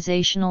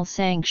organizational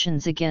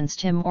sanctions against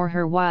him or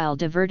her while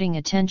diverting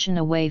attention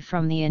away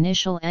from the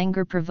initial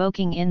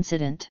anger-provoking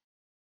incident.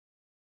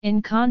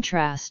 In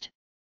contrast,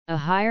 a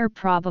higher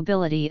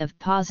probability of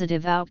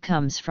positive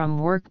outcomes from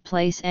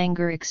workplace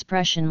anger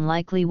expression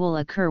likely will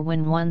occur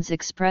when one's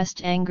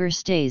expressed anger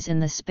stays in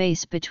the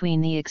space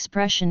between the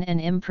expression and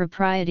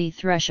impropriety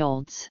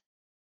thresholds.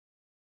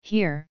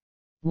 Here,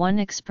 one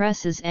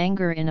expresses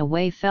anger in a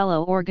way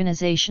fellow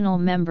organizational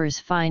members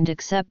find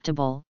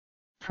acceptable,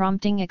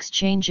 prompting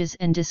exchanges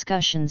and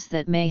discussions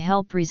that may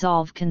help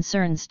resolve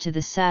concerns to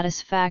the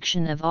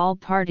satisfaction of all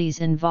parties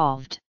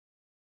involved.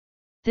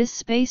 This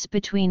space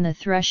between the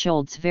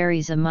thresholds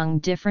varies among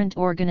different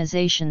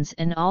organizations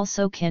and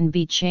also can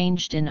be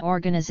changed in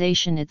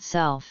organization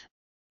itself.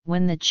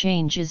 When the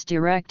change is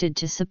directed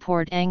to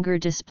support anger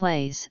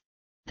displays,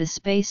 the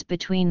space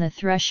between the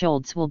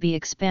thresholds will be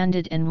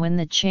expanded, and when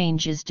the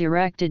change is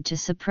directed to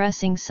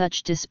suppressing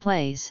such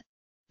displays,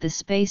 the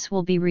space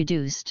will be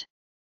reduced.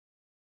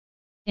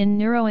 In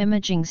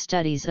neuroimaging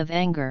studies of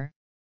anger,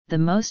 the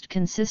most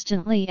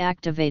consistently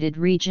activated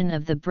region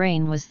of the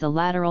brain was the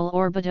lateral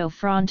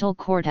orbitofrontal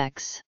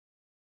cortex.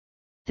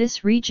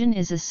 This region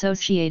is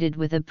associated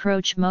with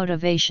approach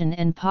motivation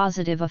and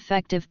positive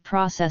affective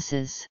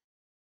processes.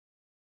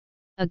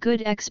 A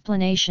good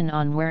explanation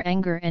on where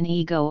anger and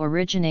ego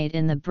originate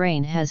in the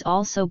brain has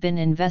also been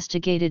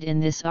investigated in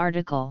this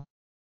article.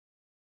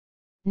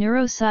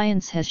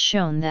 Neuroscience has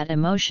shown that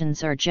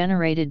emotions are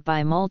generated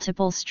by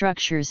multiple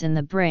structures in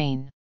the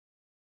brain.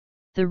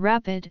 The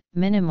rapid,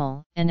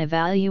 minimal, and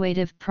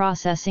evaluative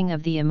processing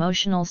of the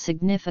emotional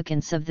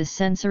significance of the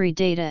sensory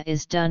data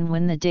is done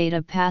when the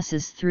data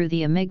passes through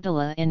the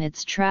amygdala in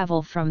its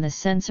travel from the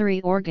sensory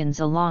organs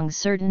along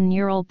certain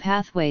neural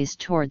pathways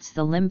towards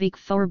the limbic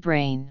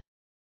forebrain.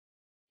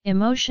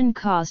 Emotion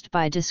caused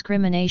by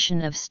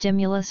discrimination of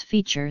stimulus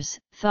features,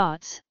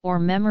 thoughts, or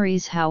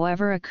memories,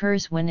 however,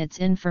 occurs when its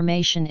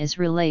information is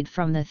relayed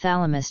from the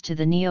thalamus to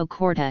the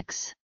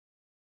neocortex.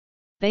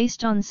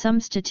 Based on some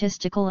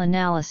statistical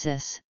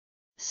analysis,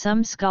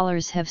 some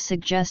scholars have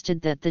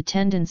suggested that the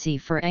tendency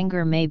for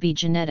anger may be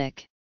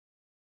genetic.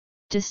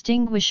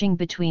 Distinguishing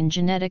between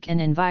genetic and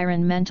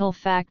environmental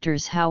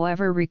factors,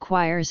 however,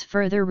 requires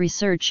further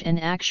research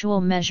and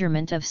actual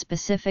measurement of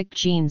specific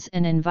genes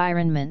and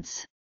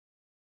environments.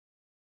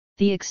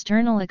 The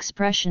external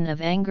expression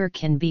of anger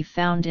can be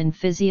found in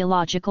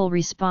physiological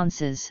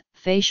responses,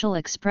 facial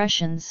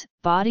expressions,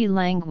 body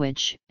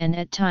language, and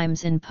at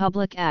times in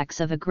public acts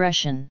of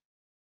aggression.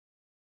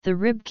 The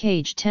rib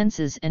cage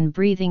tenses and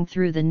breathing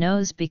through the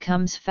nose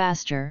becomes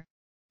faster,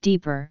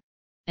 deeper,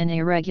 and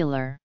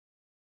irregular.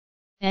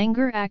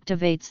 Anger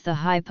activates the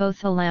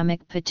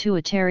hypothalamic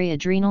pituitary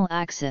adrenal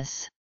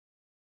axis.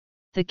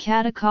 The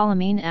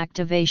catecholamine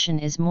activation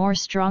is more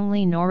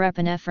strongly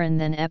norepinephrine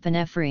than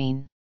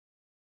epinephrine.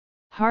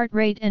 Heart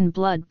rate and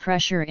blood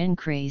pressure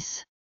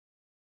increase.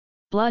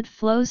 Blood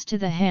flows to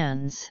the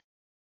hands.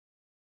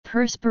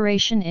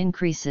 Perspiration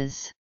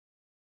increases.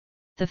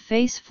 The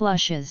face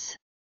flushes.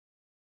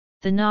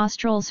 The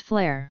nostrils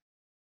flare.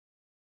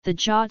 The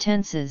jaw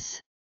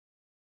tenses.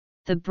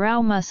 The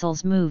brow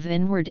muscles move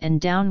inward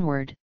and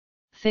downward,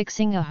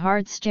 fixing a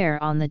hard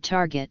stare on the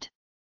target.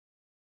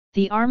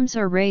 The arms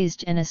are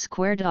raised and a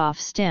squared-off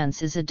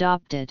stance is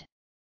adopted.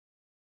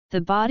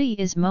 The body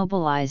is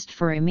mobilized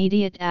for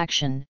immediate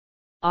action,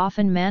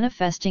 often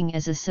manifesting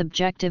as a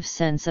subjective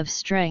sense of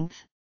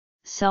strength,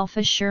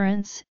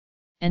 self-assurance,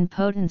 and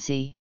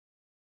potency.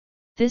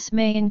 This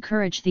may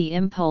encourage the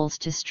impulse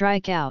to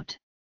strike out.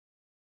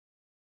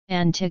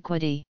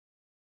 Antiquity.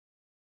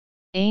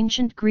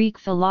 Ancient Greek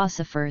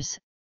philosophers,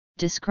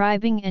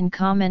 describing and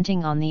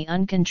commenting on the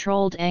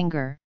uncontrolled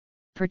anger,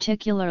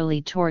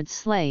 particularly towards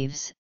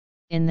slaves,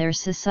 in their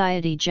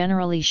society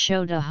generally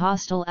showed a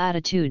hostile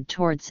attitude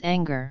towards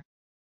anger.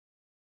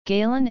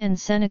 Galen and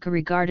Seneca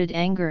regarded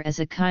anger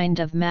as a kind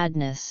of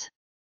madness.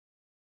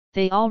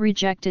 They all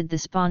rejected the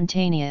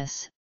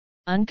spontaneous,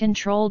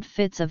 uncontrolled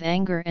fits of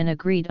anger and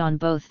agreed on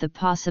both the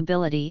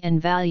possibility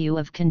and value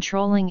of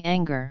controlling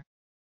anger.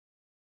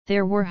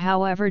 There were,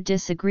 however,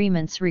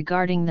 disagreements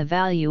regarding the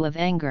value of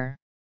anger.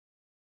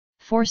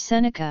 For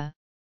Seneca,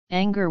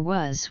 anger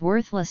was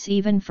worthless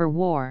even for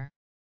war.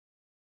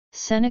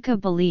 Seneca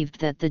believed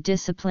that the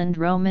disciplined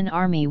Roman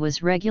army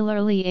was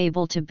regularly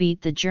able to beat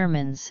the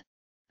Germans,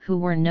 who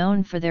were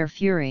known for their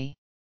fury.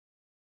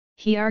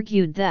 He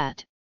argued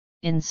that,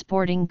 in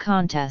sporting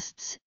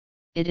contests,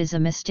 it is a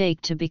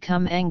mistake to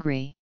become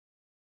angry.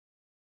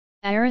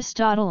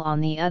 Aristotle, on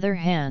the other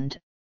hand,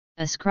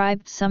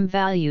 ascribed some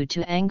value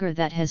to anger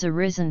that has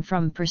arisen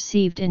from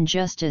perceived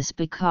injustice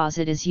because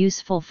it is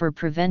useful for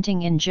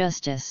preventing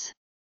injustice.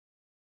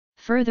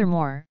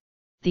 Furthermore,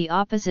 the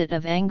opposite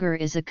of anger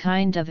is a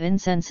kind of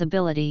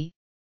insensibility,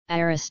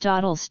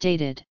 Aristotle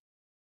stated.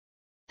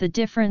 The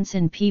difference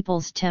in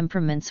people's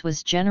temperaments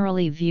was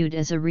generally viewed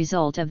as a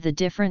result of the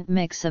different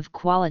mix of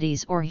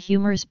qualities or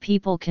humors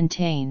people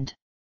contained.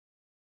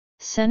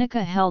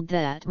 Seneca held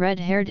that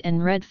red-haired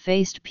and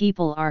red-faced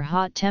people are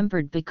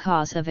hot-tempered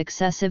because of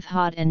excessive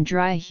hot and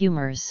dry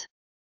humors.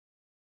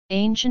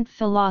 Ancient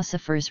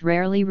philosophers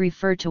rarely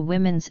refer to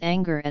women's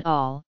anger at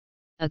all,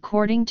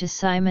 according to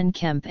Simon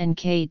Kemp and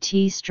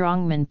K.T.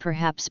 Strongman,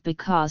 perhaps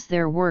because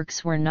their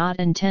works were not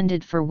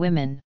intended for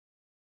women.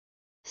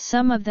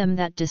 Some of them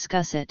that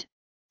discuss it,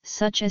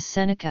 such as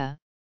Seneca,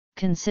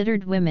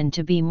 considered women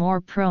to be more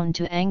prone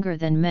to anger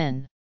than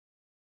men.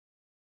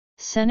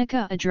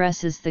 Seneca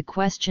addresses the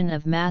question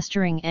of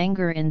mastering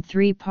anger in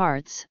 3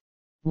 parts: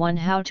 1.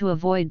 How to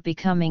avoid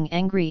becoming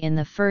angry in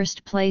the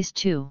first place,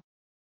 2.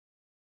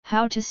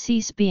 How to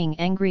cease being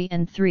angry,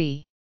 and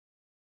 3.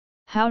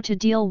 How to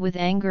deal with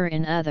anger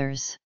in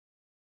others.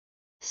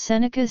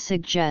 Seneca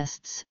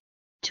suggests,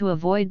 to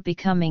avoid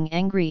becoming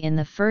angry in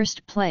the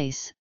first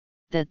place,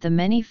 that the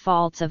many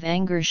faults of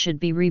anger should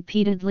be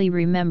repeatedly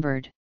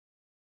remembered.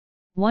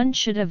 One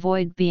should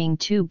avoid being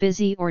too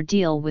busy or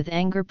deal with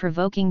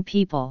anger-provoking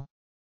people.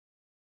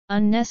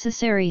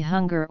 Unnecessary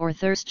hunger or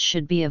thirst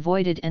should be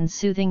avoided and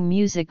soothing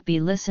music be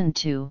listened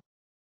to.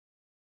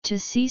 To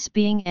cease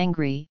being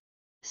angry,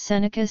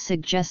 Seneca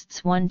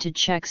suggests one to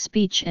check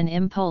speech and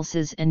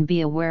impulses and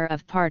be aware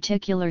of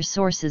particular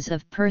sources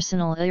of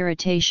personal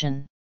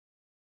irritation.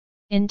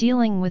 In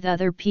dealing with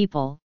other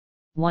people,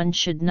 one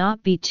should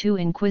not be too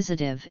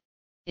inquisitive.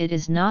 It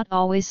is not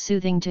always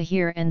soothing to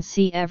hear and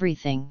see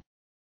everything.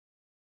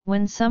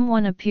 When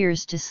someone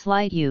appears to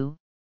slight you,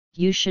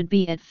 you should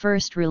be at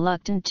first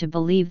reluctant to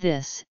believe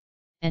this,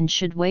 and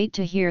should wait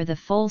to hear the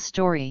full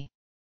story.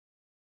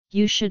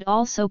 You should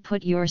also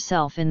put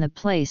yourself in the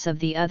place of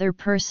the other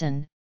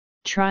person,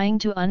 trying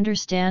to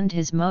understand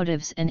his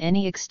motives and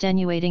any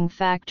extenuating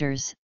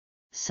factors,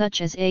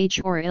 such as age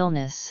or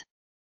illness.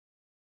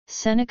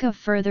 Seneca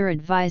further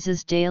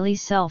advises daily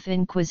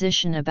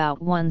self-inquisition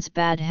about one's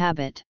bad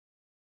habit.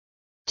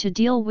 To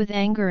deal with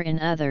anger in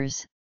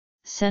others,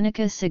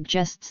 Seneca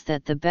suggests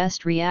that the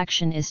best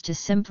reaction is to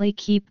simply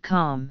keep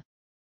calm.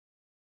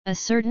 A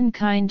certain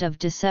kind of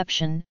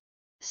deception,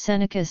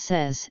 Seneca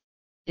says,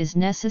 is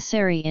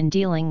necessary in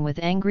dealing with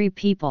angry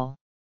people.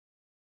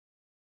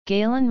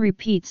 Galen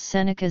repeats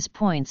Seneca's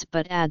points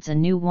but adds a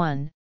new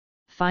one: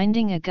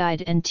 finding a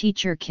guide and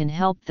teacher can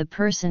help the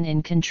person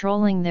in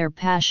controlling their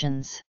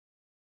passions.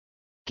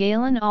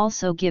 Galen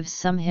also gives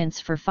some hints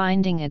for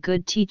finding a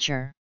good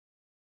teacher.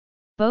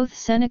 Both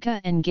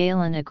Seneca and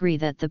Galen agree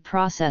that the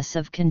process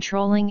of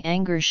controlling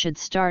anger should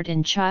start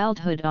in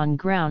childhood on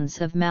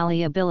grounds of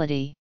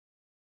malleability.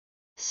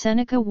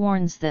 Seneca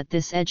warns that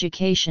this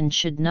education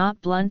should not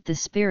blunt the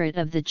spirit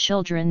of the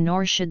children,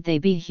 nor should they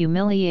be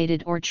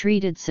humiliated or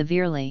treated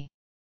severely.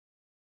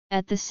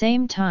 At the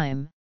same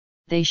time,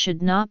 they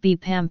should not be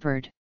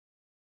pampered.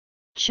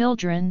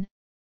 Children,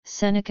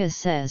 Seneca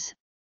says,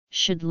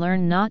 should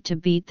learn not to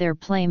beat their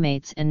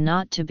playmates and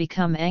not to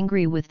become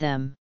angry with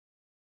them.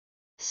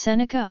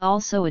 Seneca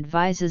also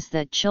advises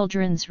that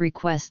children's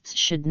requests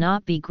should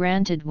not be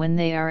granted when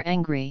they are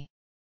angry.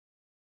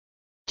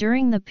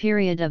 During the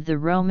period of the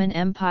Roman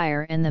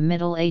Empire and the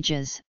Middle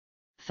Ages,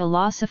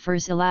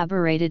 philosophers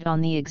elaborated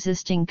on the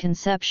existing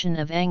conception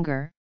of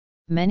anger,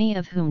 many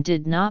of whom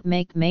did not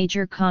make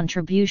major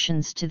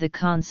contributions to the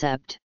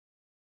concept.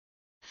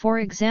 For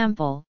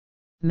example,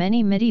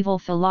 many medieval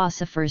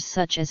philosophers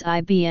such as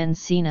Ibn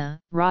Sina,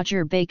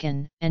 Roger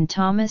Bacon, and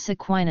Thomas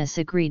Aquinas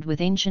agreed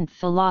with ancient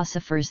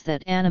philosophers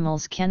that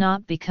animals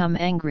cannot become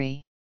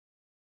angry.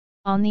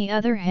 On the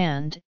other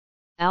hand,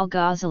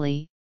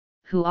 Al-Ghazali,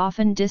 who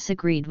often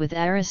disagreed with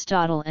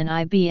Aristotle and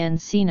Ibn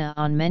Sina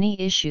on many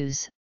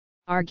issues,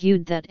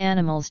 argued that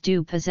animals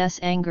do possess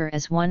anger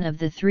as one of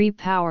the three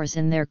powers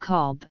in their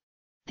qalb,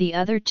 the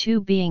other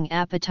two being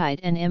appetite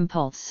and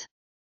impulse.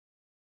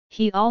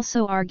 He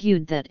also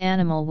argued that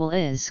animal will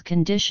is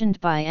conditioned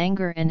by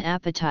anger and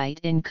appetite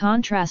in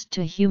contrast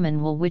to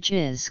human will, which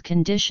is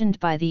conditioned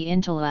by the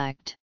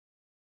intellect.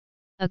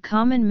 A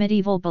common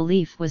medieval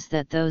belief was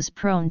that those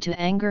prone to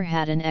anger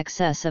had an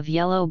excess of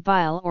yellow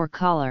bile or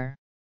choler.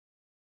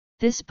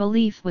 This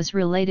belief was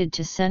related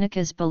to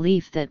Seneca's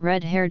belief that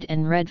red-haired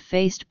and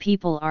red-faced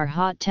people are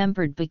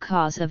hot-tempered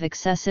because of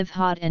excessive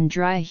hot and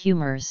dry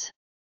humors.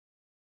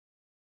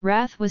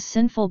 Wrath was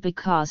sinful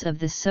because of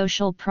the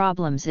social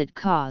problems it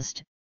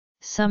caused,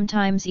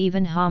 sometimes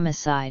even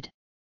homicide.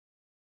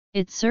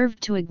 It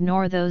served to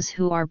ignore those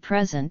who are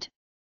present,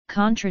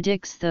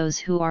 contradicts those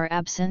who are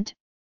absent,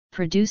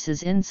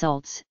 produces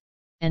insults,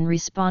 and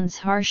responds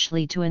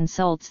harshly to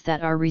insults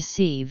that are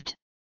received.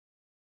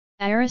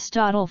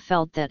 Aristotle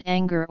felt that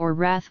anger or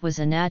wrath was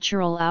a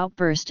natural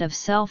outburst of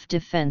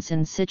self-defense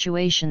in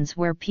situations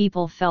where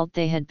people felt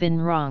they had been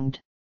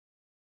wronged.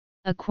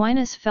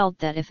 Aquinas felt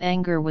that if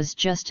anger was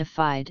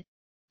justified,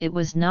 it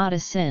was not a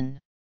sin.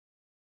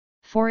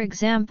 For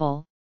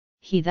example,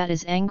 he that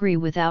is angry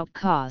without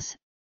cause,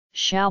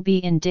 shall be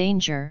in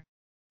danger,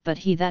 but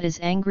he that is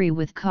angry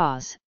with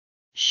cause,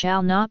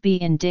 shall not be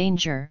in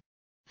danger,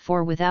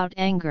 for without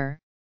anger,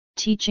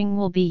 teaching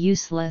will be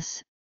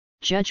useless,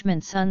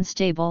 judgments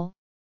unstable,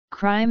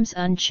 crimes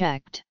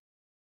unchecked.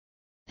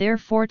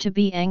 Therefore to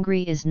be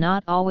angry is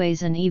not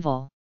always an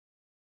evil.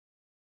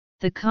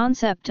 The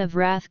concept of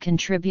wrath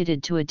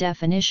contributed to a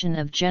definition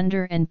of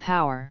gender and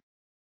power.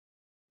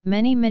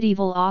 Many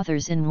medieval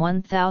authors in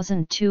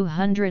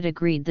 1200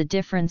 agreed the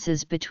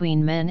differences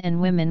between men and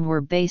women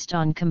were based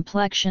on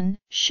complexion,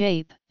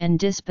 shape, and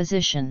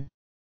disposition.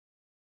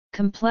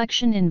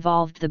 Complexion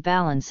involved the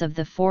balance of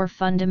the four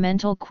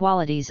fundamental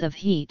qualities of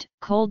heat,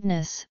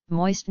 coldness,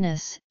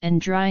 moistness,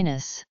 and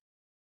dryness.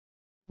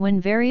 When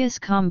various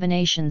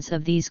combinations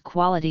of these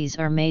qualities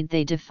are made,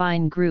 they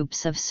define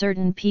groups of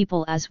certain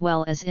people as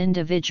well as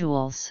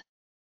individuals.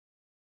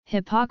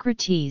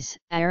 Hippocrates,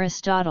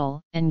 Aristotle,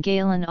 and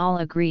Galen all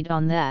agreed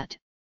on that,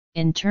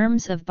 in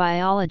terms of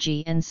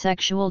biology and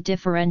sexual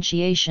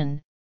differentiation,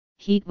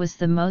 heat was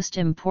the most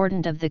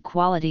important of the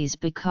qualities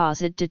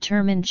because it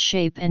determined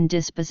shape and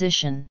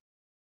disposition.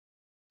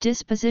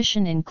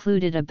 Disposition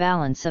included a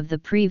balance of the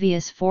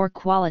previous four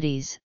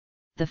qualities,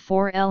 the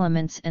four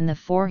elements and the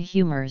four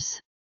humors.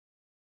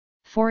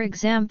 For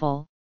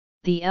example,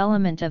 the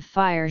element of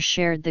fire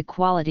shared the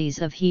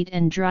qualities of heat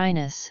and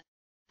dryness.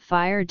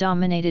 Fire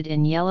dominated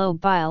in yellow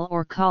bile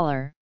or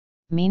choler,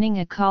 meaning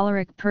a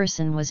choleric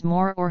person was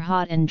more or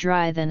hot and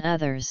dry than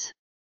others.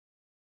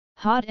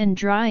 Hot and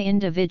dry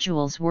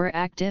individuals were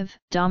active,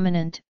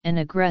 dominant, and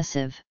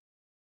aggressive.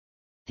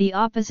 The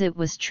opposite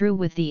was true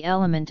with the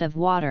element of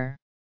water.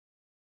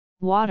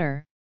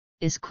 Water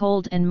is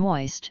cold and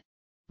moist,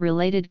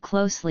 related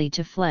closely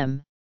to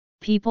phlegm.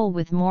 People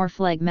with more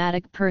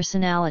phlegmatic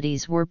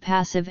personalities were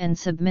passive and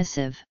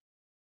submissive.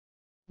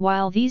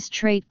 While these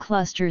trait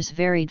clusters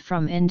varied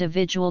from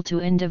individual to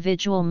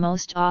individual,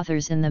 most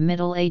authors in the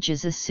Middle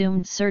Ages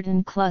assumed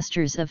certain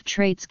clusters of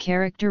traits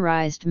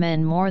characterized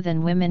men more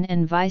than women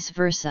and vice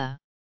versa.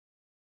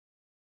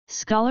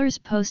 Scholars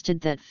posted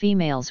that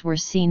females were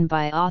seen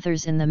by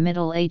authors in the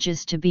Middle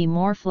Ages to be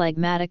more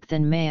phlegmatic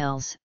than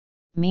males,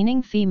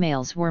 meaning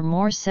females were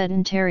more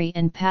sedentary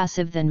and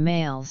passive than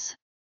males.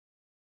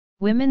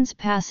 Women's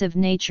passive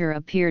nature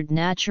appeared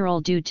natural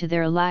due to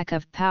their lack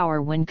of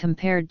power when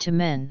compared to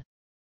men.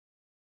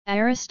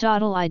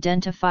 Aristotle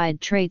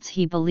identified traits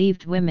he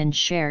believed women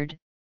shared: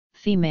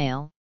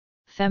 female,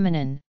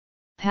 feminine,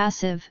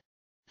 passive,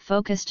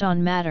 focused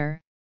on matter,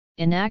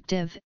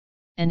 inactive,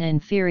 and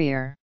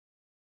inferior.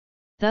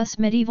 Thus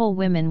medieval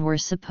women were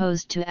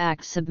supposed to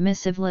act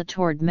submissively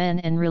toward men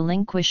and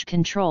relinquish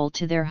control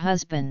to their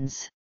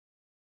husbands.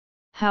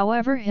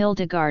 However,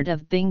 Hildegard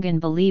of Bingen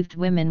believed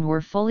women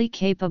were fully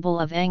capable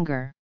of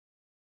anger.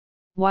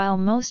 While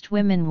most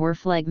women were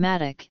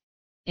phlegmatic,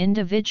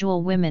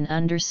 individual women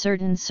under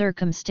certain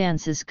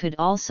circumstances could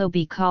also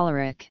be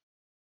choleric.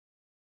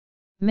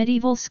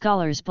 Medieval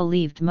scholars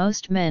believed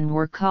most men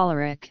were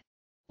choleric,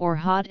 or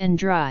hot and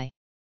dry.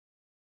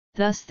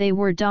 Thus they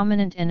were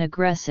dominant and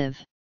aggressive.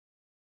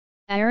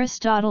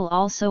 Aristotle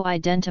also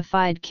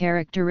identified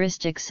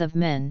characteristics of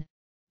men: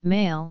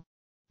 male,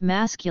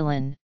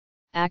 masculine,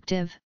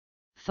 active,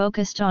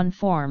 focused on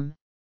form,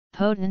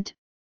 potent,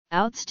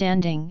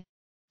 outstanding,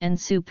 and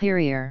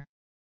superior.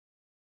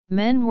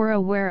 Men were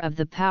aware of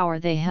the power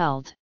they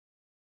held.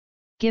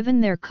 Given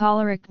their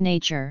choleric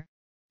nature,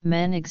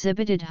 men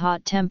exhibited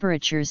hot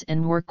temperatures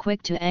and were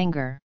quick to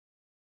anger.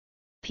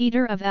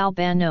 Peter of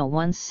Albano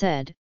once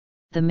said,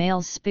 "The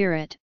male's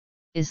spirit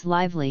is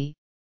lively,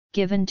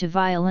 given to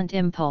violent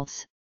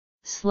impulse,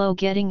 slow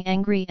getting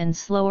angry and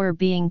slower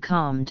being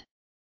calmed."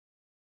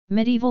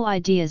 Medieval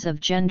ideas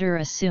of gender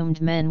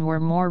assumed men were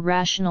more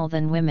rational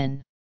than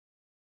women.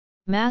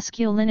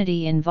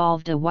 Masculinity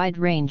involved a wide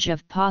range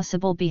of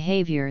possible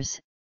behaviors,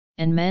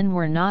 and men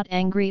were not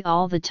angry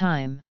all the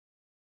time.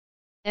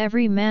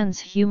 Every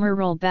man's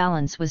humoral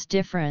balance was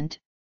different.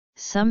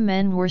 Some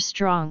men were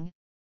strong,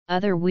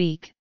 other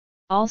weak,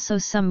 also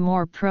some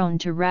more prone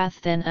to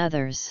wrath than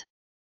others.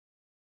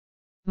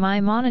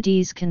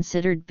 Maimonides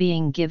considered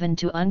being given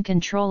to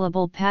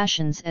uncontrollable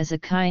passions as a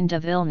kind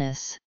of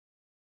illness.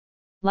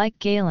 Like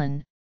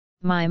Galen,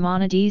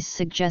 Maimonides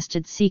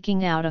suggested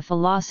seeking out a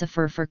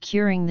philosopher for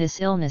curing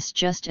this illness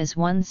just as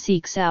one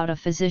seeks out a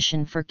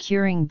physician for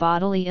curing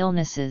bodily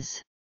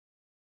illnesses.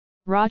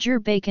 Roger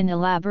Bacon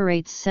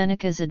elaborates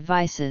Seneca's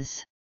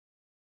advices.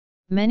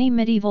 Many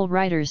medieval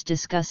writers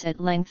discuss at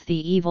length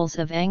the evils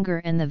of anger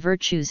and the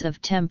virtues of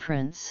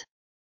temperance.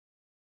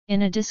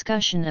 In a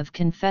discussion of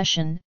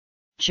confession,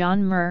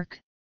 John Merck,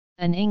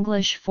 an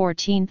English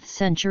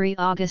 14th-century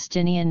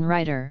Augustinian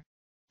writer,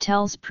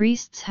 tells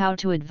priests how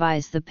to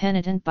advise the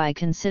penitent by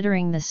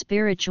considering the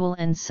spiritual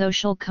and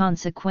social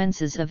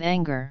consequences of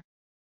anger.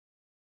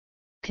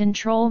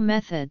 Control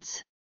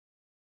methods.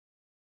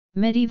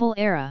 Medieval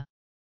era.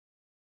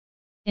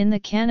 In the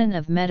canon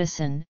of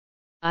medicine,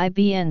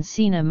 Ibn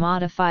Sina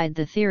modified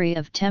the theory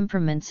of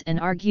temperaments and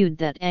argued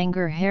that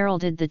anger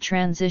heralded the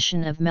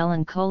transition of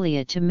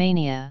melancholia to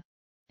mania,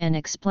 and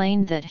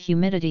explained that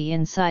humidity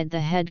inside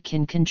the head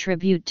can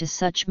contribute to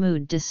such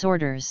mood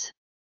disorders.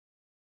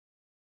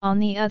 On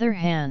the other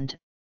hand,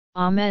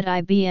 Ahmed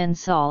ibn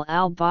Sahl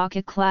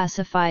al-Baqi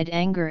classified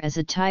anger as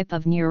a type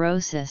of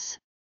neurosis,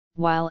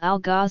 while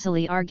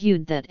al-Ghazali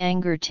argued that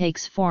anger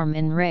takes form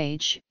in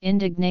rage,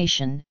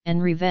 indignation,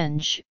 and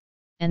revenge,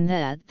 and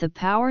that the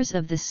powers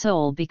of the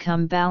soul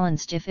become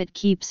balanced if it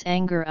keeps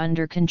anger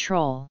under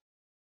control.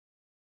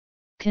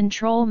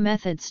 Control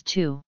methods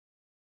 2.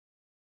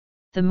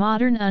 The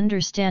modern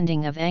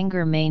understanding of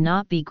anger may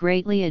not be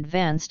greatly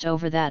advanced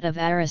over that of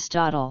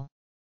Aristotle.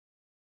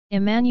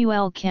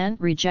 Immanuel Kant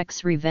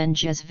rejects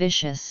revenge as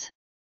vicious.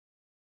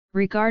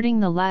 Regarding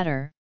the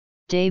latter,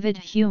 David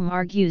Hume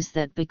argues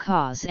that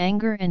because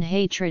anger and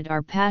hatred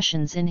are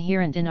passions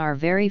inherent in our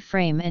very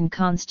frame and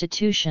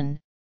constitution,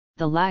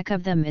 the lack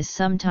of them is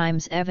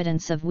sometimes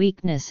evidence of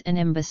weakness and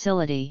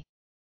imbecility.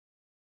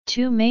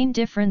 Two main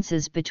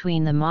differences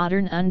between the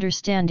modern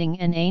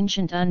understanding and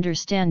ancient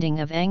understanding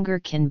of anger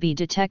can be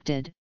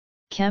detected,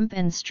 Kemp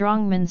and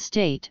Strongman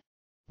state.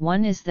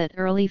 One is that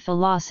early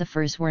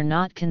philosophers were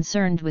not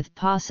concerned with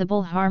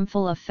possible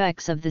harmful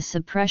effects of the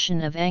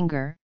suppression of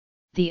anger,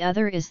 the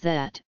other is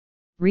that,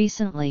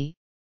 recently,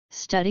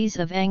 studies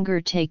of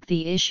anger take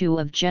the issue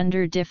of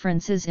gender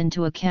differences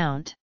into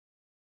account.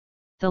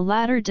 The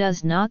latter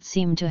does not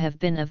seem to have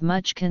been of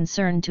much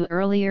concern to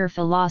earlier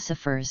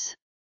philosophers.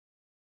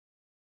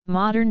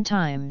 Modern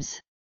times.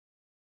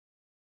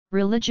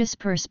 Religious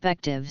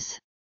perspectives.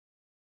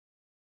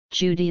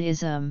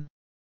 Judaism,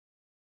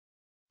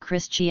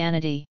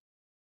 Christianity,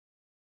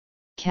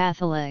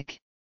 Catholic,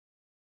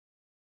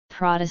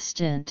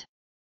 Protestant,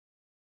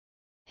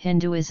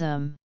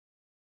 Hinduism,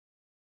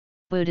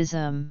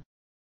 Buddhism,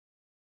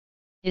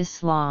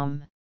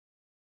 Islam.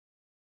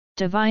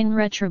 Divine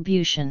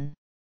retribution.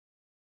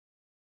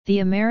 The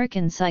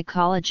American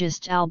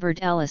psychologist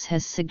Albert Ellis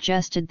has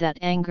suggested that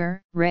anger,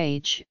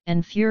 rage,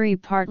 and fury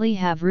partly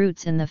have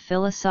roots in the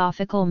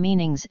philosophical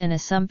meanings and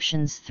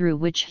assumptions through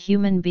which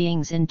human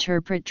beings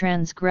interpret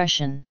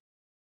transgression.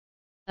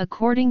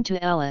 According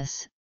to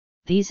Ellis,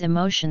 these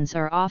emotions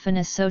are often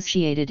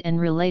associated and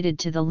related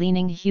to the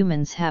leaning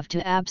humans have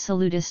to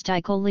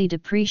absolutistically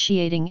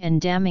depreciating and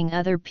damning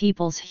other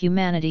people's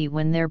humanity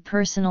when their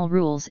personal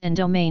rules and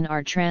domain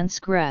are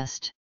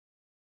transgressed.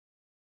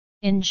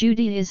 In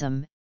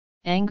Judaism,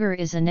 anger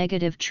is a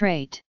negative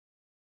trait.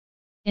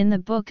 In the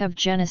book of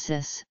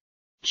Genesis,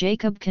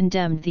 Jacob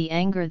condemned the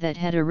anger that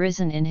had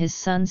arisen in his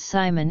sons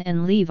Simon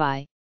and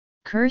Levi.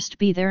 Cursed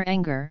be their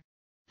anger,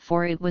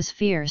 for it was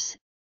fierce,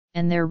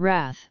 and their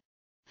wrath,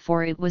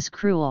 for it was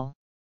cruel.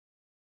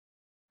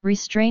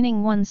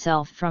 Restraining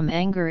oneself from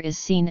anger is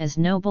seen as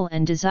noble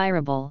and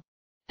desirable,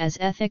 as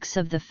Ethics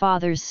of the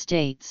Fathers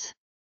states.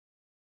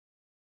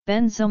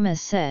 Benzoma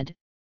said,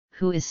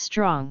 "Who is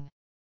strong?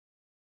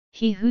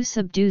 He who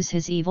subdues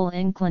his evil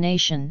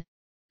inclination,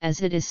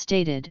 as it is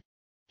stated,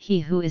 he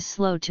who is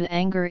slow to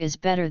anger is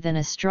better than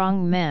a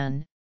strong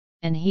man,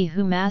 and he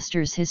who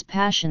masters his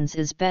passions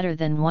is better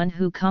than one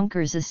who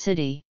conquers a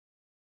city."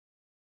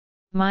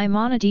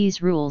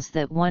 Maimonides rules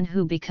that one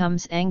who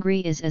becomes angry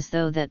is as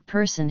though that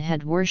person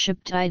had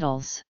worshipped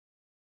idols.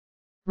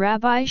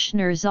 Rabbi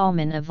Shneur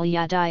Zalman of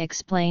Liadi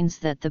explains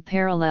that the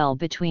parallel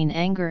between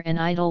anger and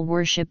idol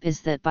worship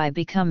is that by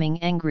becoming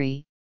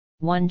angry,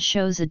 one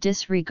shows a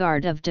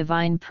disregard of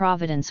divine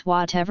providence.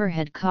 Whatever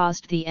had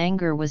caused the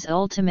anger was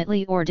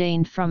ultimately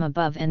ordained from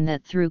above, and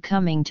that through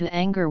coming to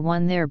anger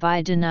one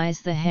thereby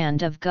denies the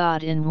hand of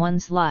God in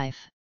one's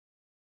life.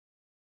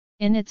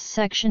 In its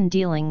section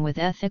dealing with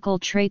ethical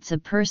traits a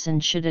person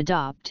should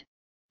adopt,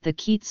 the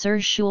Kitzur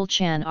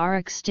Shulchan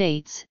Aruch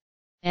states,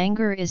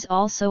 anger is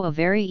also a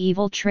very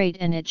evil trait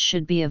and it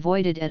should be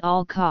avoided at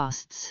all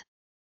costs.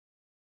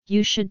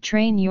 You should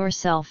train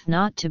yourself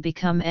not to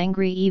become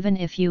angry even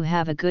if you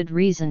have a good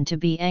reason to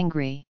be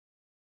angry.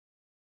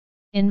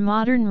 In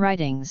modern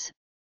writings,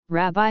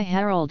 Rabbi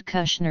Harold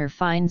Kushner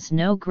finds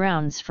no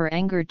grounds for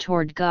anger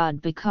toward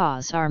God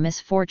because our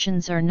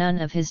misfortunes are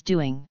none of his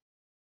doing.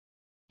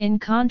 In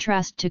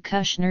contrast to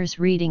Kushner's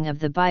reading of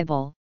the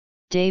Bible,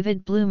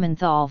 David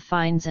Blumenthal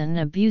finds an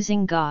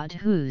abusing God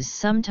whose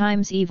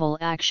sometimes evil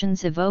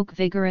actions evoke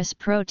vigorous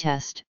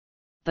protest,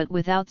 but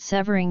without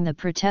severing the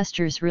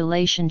protester's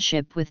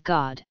relationship with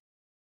God.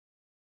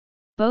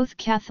 Both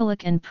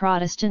Catholic and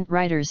Protestant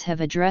writers have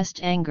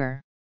addressed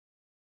anger.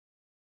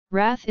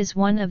 Wrath is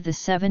one of the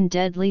 7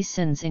 deadly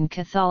sins in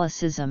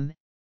Catholicism,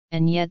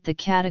 and yet the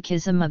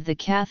Catechism of the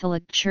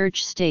Catholic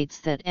Church states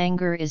that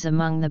anger is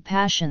among the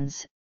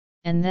passions,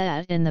 and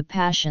that in the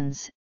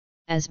passions,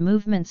 as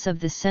movements of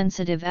the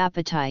sensitive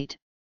appetite,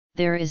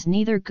 there is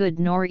neither good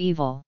nor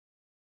evil.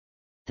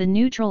 The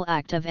neutral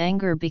act of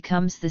anger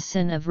becomes the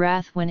sin of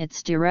wrath when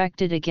it's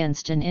directed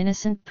against an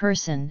innocent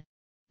person,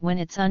 when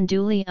it's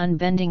unduly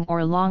unbending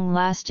or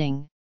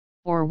long-lasting,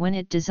 or when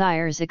it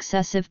desires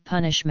excessive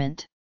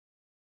punishment.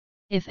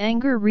 If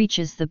anger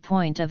reaches the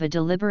point of a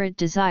deliberate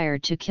desire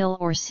to kill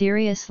or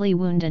seriously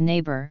wound a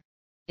neighbor,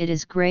 it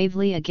is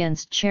gravely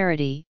against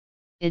charity,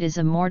 it is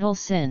a mortal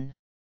sin.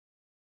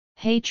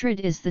 Hatred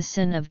is the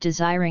sin of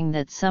desiring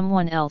that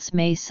someone else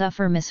may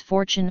suffer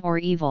misfortune or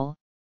evil,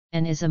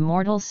 and is a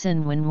mortal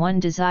sin when one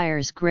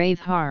desires grave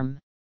harm.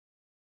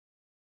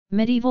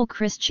 Medieval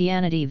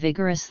Christianity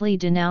vigorously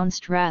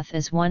denounced wrath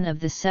as one of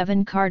the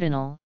 7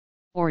 cardinal,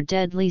 or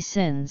deadly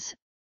sins,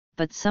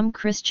 but some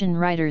Christian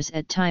writers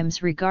at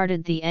times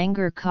regarded the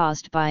anger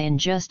caused by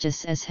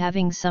injustice as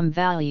having some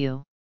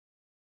value.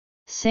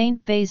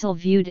 Saint Basil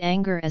viewed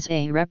anger as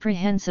a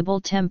reprehensible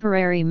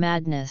temporary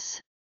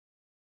madness.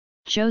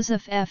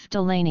 Joseph F.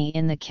 Delaney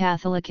in the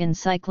Catholic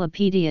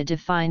Encyclopedia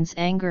defines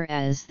anger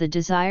as the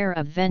desire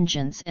of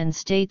vengeance and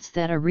states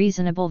that a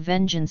reasonable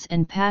vengeance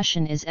and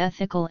passion is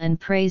ethical and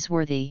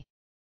praiseworthy.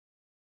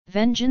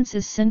 Vengeance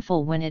is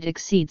sinful when it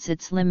exceeds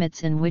its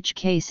limits, in which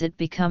case it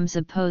becomes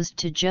opposed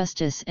to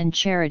justice and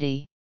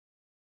charity.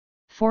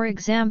 For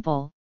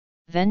example,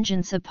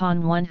 vengeance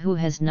upon one who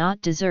has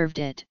not deserved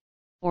it,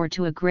 or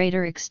to a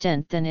greater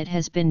extent than it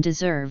has been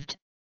deserved,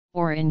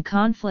 or in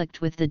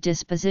conflict with the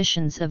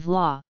dispositions of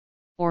law,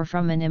 or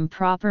from an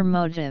improper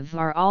motive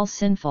are all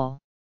sinful.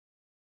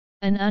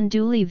 An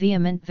unduly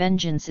vehement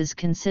vengeance is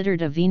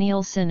considered a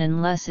venial sin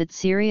unless it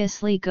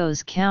seriously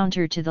goes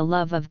counter to the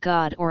love of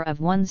God or of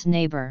one's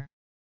neighbor.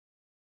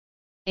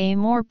 A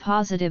more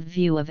positive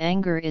view of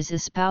anger is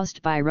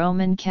espoused by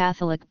Roman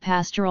Catholic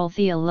pastoral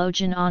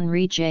theologian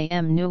Henri J.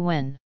 M.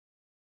 Nguyen.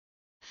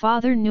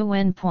 Father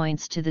Nguyen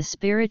points to the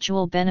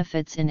spiritual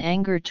benefits in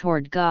anger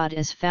toward God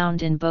as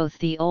found in both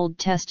the Old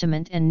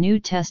Testament and New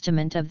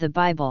Testament of the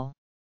Bible.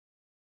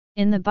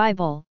 In the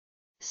Bible,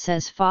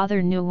 says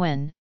Father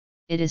Nguyen,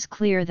 it is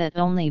clear that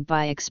only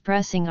by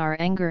expressing our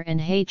anger and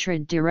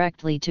hatred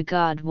directly to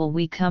God will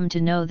we come to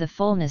know the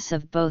fullness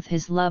of both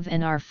His love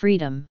and our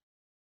freedom.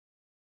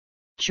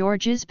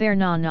 Georges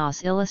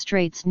Bernanos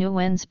illustrates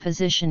Nguyen's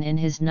position in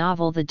his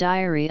novel The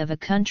Diary of a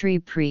Country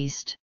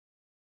Priest.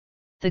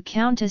 The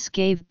Countess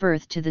gave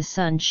birth to the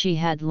son she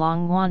had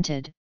long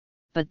wanted,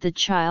 but the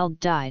child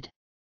died.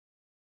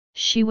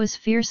 She was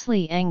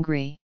fiercely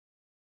angry.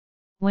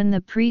 When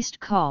the priest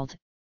called,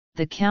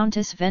 the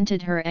Countess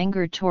vented her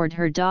anger toward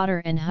her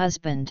daughter and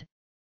husband,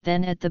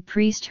 then at the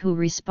priest, who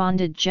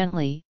responded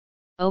gently,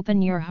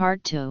 "Open your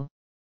heart to."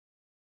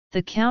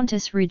 The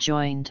Countess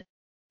rejoined,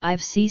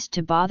 "I've ceased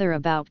to bother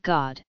about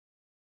God.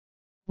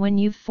 When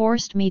you've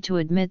forced me to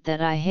admit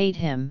that I hate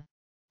Him,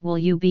 will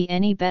you be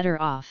any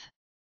better off?"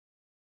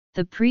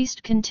 The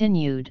priest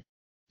continued,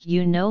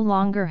 "You no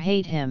longer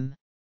hate Him.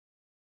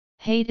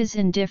 Hate is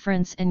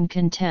indifference and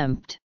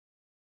contempt.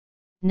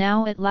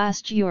 Now at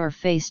last you're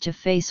face to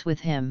face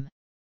with Him.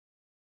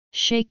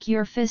 Shake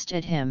your fist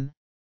at Him,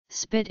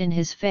 spit in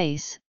His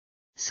face,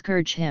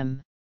 scourge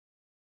Him."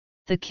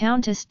 The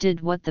Countess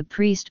did what the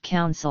priest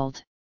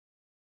counseled.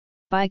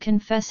 By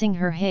confessing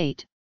her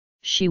hate,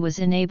 she was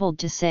enabled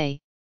to say,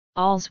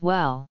 "All's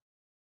well."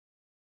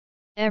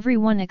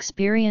 Everyone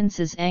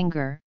experiences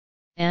anger,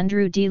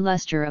 Andrew D.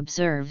 Lester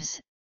observes,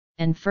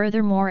 and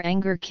furthermore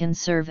anger can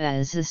serve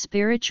as a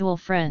spiritual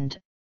friend,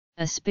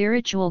 a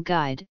spiritual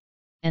guide,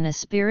 and a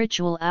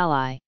spiritual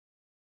ally.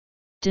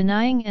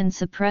 Denying and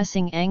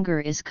suppressing anger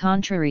is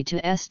contrary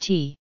to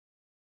St.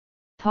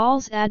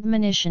 Paul's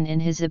admonition in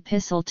his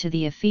epistle to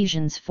the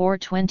Ephesians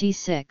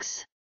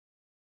 4:26.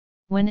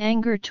 When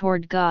anger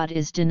toward God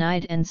is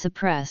denied and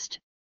suppressed,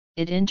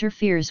 it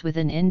interferes with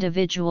an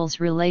individual's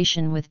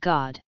relation with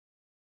God.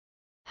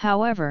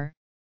 However,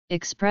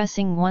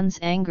 expressing one's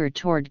anger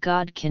toward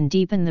God can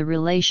deepen the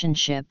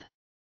relationship.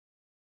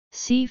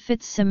 C.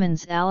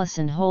 Fitzsimmons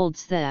Allison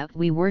holds that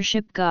we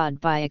worship God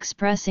by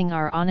expressing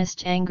our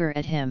honest anger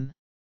at Him.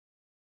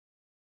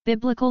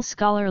 Biblical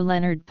scholar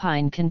Leonard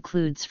Pine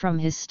concludes from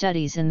his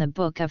studies in the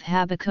book of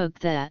Habakkuk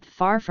that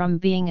far from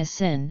being a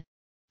sin,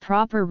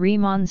 proper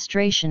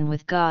remonstration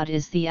with God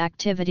is the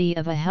activity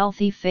of a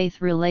healthy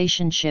faith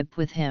relationship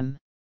with Him.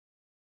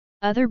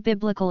 Other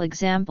biblical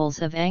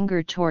examples of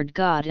anger toward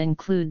God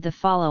include the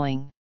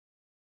following.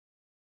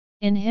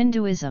 In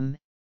Hinduism,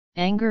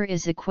 anger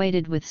is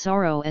equated with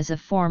sorrow as a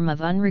form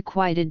of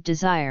unrequited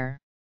desire.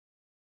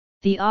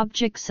 The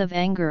objects of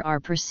anger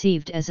are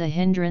perceived as a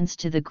hindrance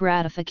to the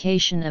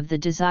gratification of the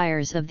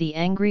desires of the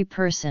angry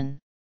person.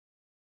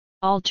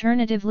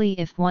 Alternatively,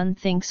 if one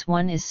thinks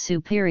one is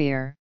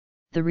superior,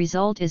 the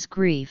result is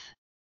grief.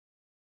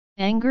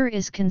 Anger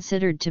is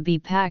considered to be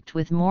packed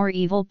with more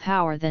evil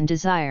power than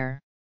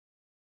desire.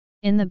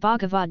 In the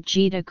Bhagavad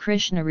Gita,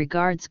 Krishna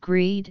regards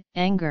greed,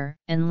 anger,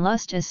 and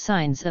lust as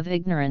signs of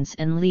ignorance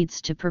and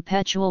leads to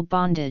perpetual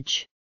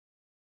bondage.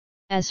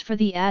 As for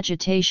the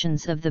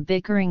agitations of the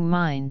bickering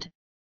mind,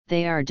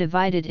 they are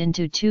divided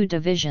into two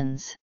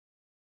divisions.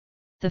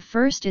 The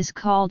first is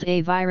called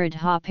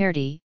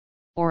aviradha,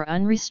 or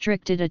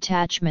unrestricted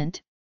attachment,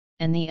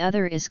 and the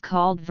other is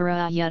called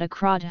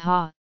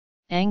virayutakrodha,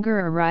 anger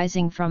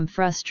arising from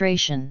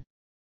frustration.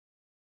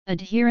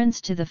 Adherence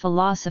to the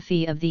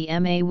philosophy of the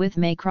ma with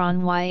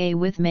macron ya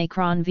with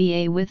macron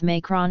va with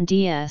macron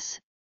ds,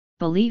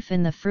 belief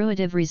in the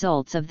fruitive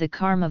results of the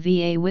karma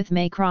va with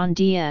macron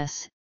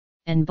ds,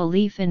 and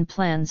belief in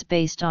plans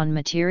based on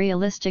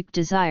materialistic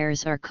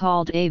desires are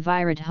called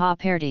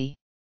aviradha.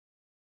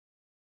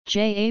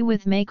 Ja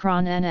with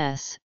macron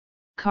ns,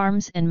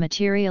 karms and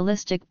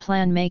materialistic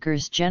plan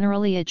makers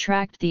generally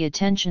attract the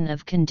attention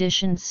of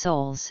conditioned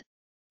souls,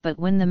 but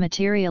when the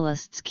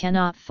materialists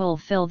cannot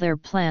fulfill their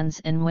plans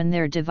and when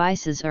their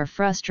devices are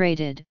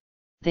frustrated,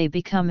 they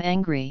become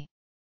angry.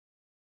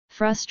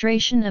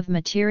 Frustration of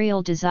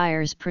material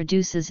desires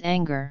produces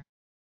anger.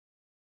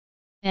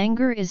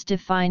 Anger is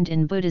defined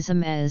in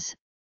Buddhism as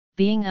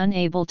being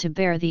unable to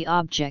bear the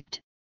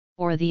object,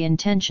 or the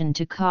intention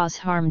to cause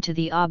harm to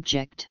the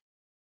object.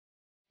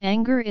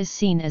 Anger is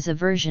seen as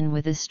aversion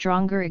with a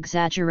stronger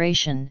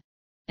exaggeration,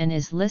 and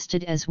is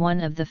listed as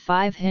one of the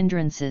 5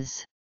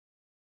 hindrances.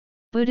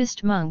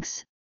 Buddhist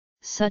monks,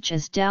 such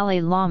as Dalai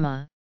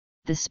Lama,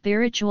 the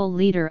spiritual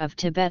leader of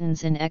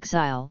Tibetans in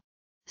exile,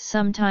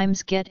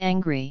 sometimes get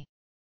angry.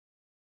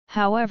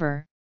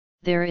 However,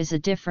 there is a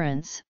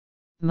difference.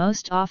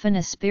 Most often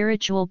a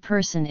spiritual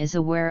person is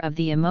aware of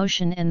the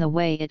emotion and the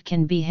way it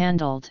can be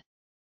handled.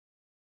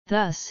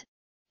 Thus,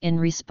 in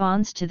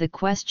response to the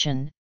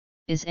question,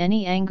 "Is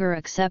any anger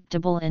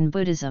acceptable in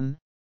Buddhism?"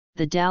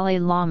 the Dalai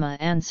Lama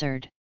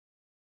answered,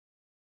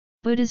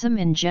 Buddhism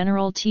in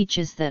general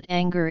teaches that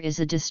anger is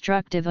a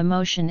destructive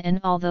emotion, and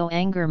although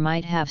anger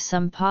might have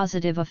some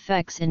positive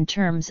effects in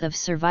terms of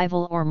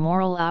survival or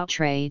moral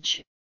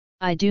outrage,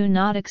 I do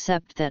not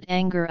accept that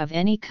anger of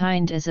any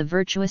kind as a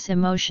virtuous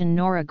emotion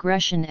nor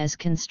aggression as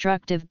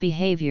constructive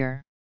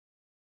behavior.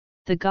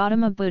 The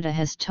Gautama Buddha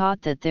has taught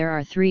that there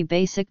are 3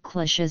 basic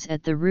kleshas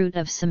at the root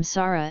of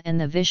samsara and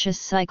the vicious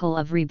cycle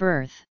of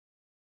rebirth.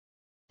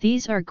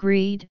 These are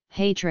greed,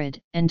 hatred,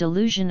 and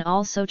delusion,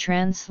 also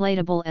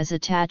translatable as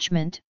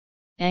attachment,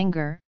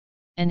 anger,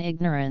 and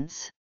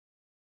ignorance.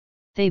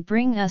 They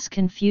bring us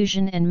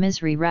confusion and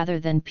misery rather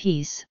than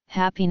peace,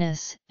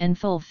 happiness, and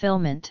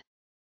fulfillment.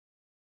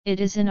 It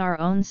is in our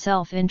own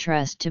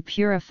self-interest to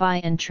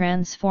purify and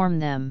transform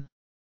them.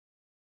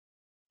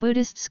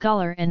 Buddhist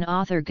scholar and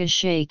author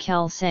Geshe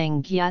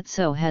Kelsang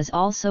Gyatso has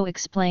also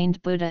explained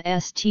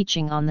Buddha's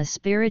teaching on the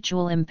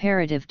spiritual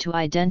imperative to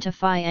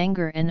identify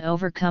anger and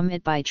overcome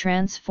it by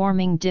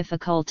transforming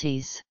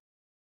difficulties.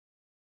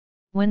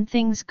 When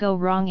things go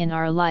wrong in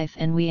our life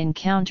and we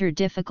encounter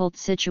difficult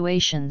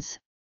situations,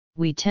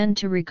 we tend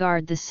to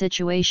regard the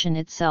situation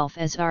itself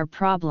as our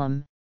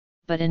problem,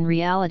 but in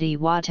reality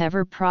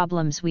whatever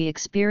problems we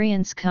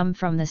experience come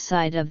from the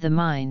side of the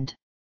mind.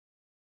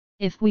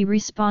 If we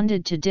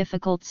responded to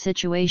difficult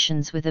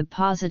situations with a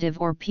positive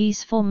or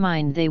peaceful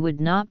mind, they would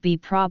not be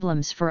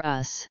problems for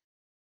us.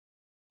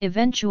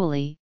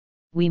 Eventually,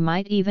 we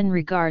might even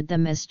regard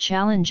them as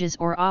challenges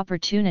or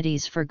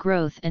opportunities for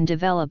growth and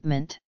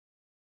development.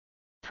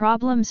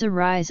 Problems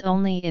arise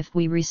only if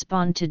we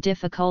respond to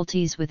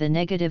difficulties with a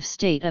negative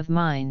state of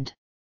mind.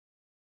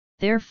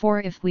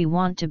 Therefore, if we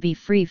want to be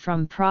free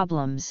from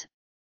problems,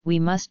 we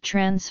must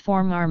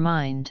transform our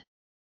mind.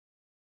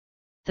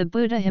 The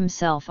Buddha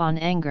himself on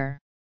anger.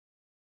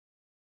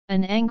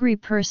 An angry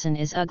person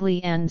is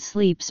ugly and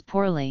sleeps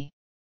poorly.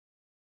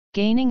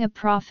 Gaining a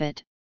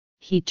profit,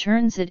 he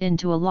turns it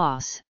into a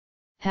loss,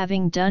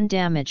 having done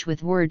damage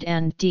with word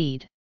and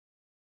deed.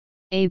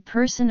 A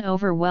person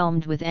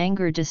overwhelmed with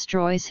anger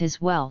destroys his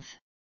wealth.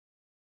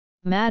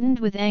 Maddened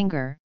with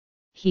anger,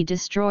 he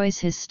destroys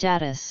his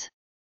status.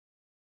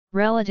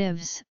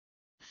 Relatives,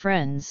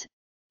 friends,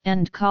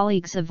 and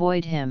colleagues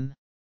avoid him.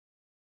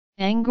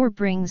 Anger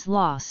brings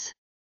loss.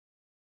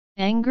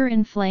 Anger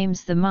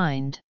inflames the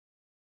mind.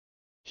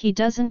 He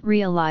doesn't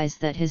realize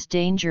that his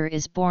danger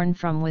is born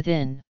from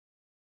within.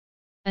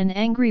 An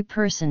angry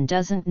person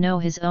doesn't know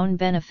his own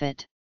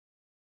benefit.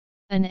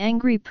 An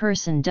angry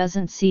person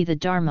doesn't see the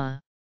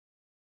Dharma.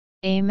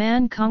 A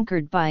man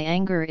conquered by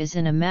anger is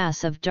in a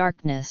mass of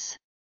darkness.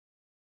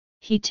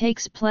 He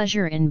takes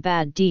pleasure in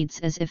bad deeds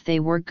as if they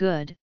were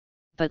good,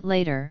 but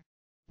later,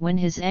 when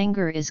his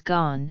anger is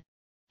gone,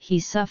 he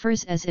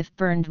suffers as if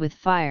burned with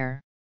fire.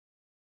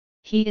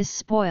 He is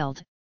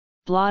spoiled,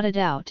 blotted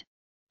out,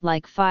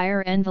 like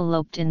fire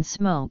enveloped in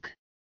smoke.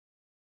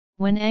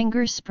 When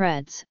anger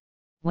spreads,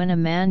 when a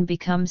man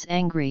becomes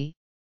angry,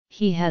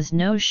 he has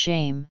no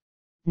shame,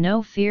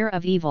 no fear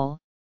of evil,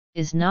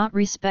 is not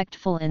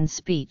respectful in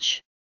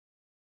speech.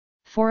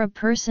 For a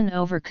person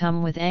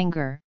overcome with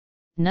anger,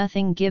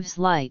 nothing gives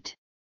light.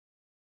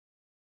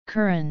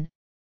 Quran,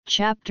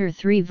 Chapter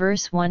 3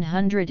 verse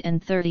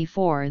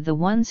 134 The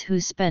ones who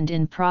spend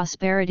in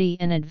prosperity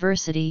and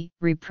adversity,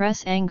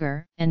 repress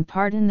anger, and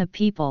pardon the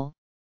people,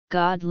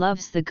 God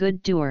loves the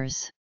good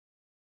doers.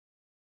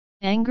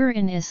 Anger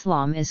in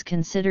Islam is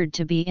considered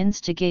to be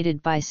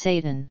instigated by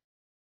Satan.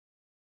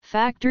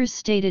 Factors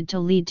stated to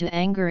lead to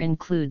anger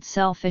include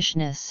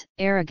selfishness,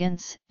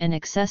 arrogance, and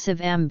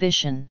excessive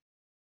ambition.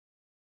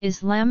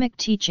 Islamic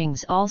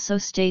teachings also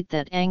state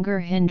that anger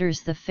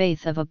hinders the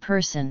faith of a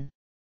person.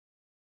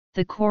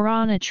 The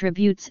Quran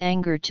attributes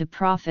anger to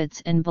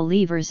prophets and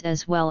believers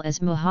as well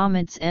as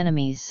Muhammad's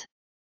enemies.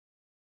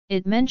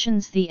 It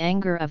mentions the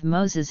anger of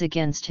Moses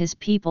against his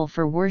people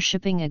for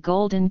worshipping a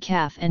golden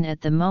calf and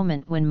at the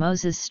moment when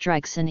Moses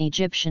strikes an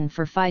Egyptian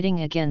for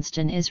fighting against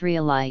an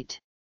Israelite.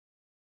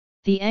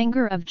 The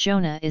anger of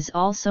Jonah is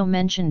also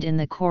mentioned in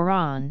the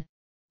Quran,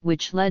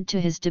 which led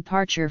to his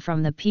departure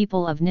from the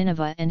people of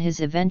Nineveh and his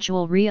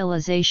eventual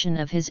realization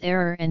of his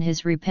error and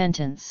his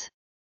repentance.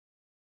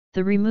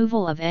 The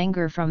removal of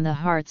anger from the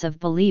hearts of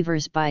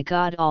believers by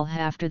God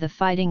after the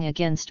fighting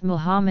against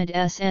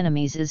Muhammad's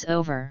enemies is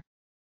over.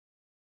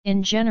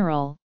 In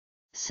general,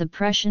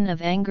 suppression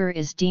of anger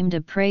is deemed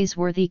a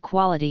praiseworthy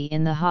quality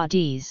in the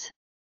Hadiths.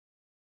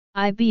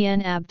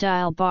 Ibn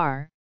Abdil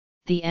Bar,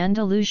 the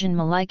Andalusian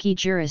Maliki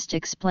jurist,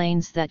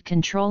 explains that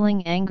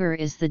controlling anger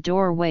is the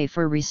doorway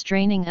for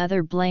restraining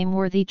other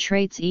blameworthy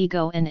traits,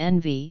 ego and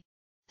envy,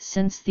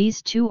 since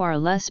these two are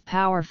less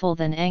powerful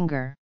than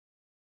anger.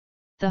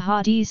 The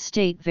Hadiths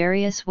state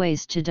various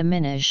ways to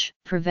diminish,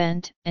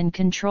 prevent, and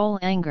control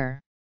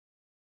anger.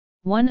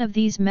 One of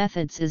these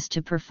methods is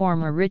to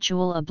perform a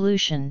ritual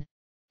ablution.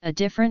 A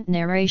different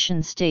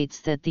narration states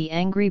that the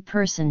angry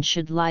person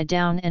should lie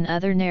down, and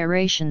other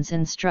narrations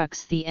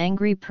instructs the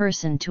angry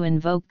person to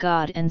invoke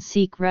God and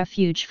seek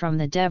refuge from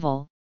the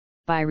devil,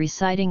 by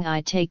reciting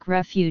I take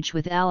refuge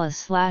with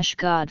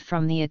Allah/God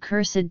from the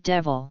accursed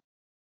devil.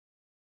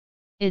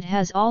 It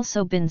has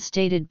also been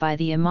stated by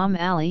the Imam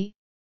Ali,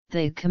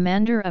 the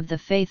commander of the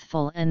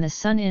faithful and the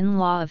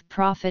son-in-law of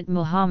Prophet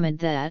Muhammad,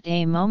 that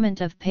a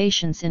moment of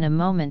patience in a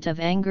moment of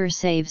anger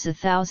saves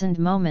 1,000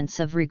 moments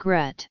of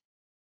regret.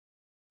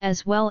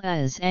 As well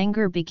as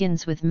anger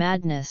begins with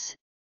madness,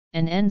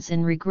 and ends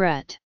in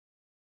regret.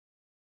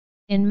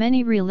 In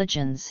many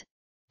religions,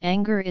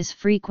 anger is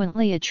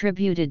frequently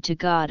attributed to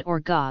God or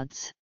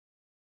gods.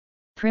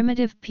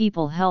 Primitive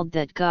people held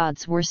that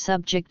gods were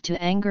subject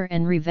to anger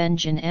and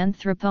revenge in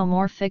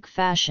anthropomorphic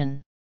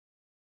fashion.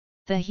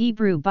 The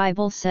Hebrew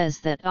Bible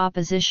says that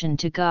opposition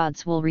to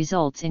gods will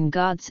result in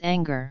God's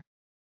anger.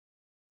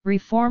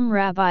 Reform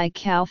Rabbi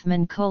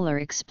Kaufman Kohler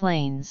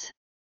explains,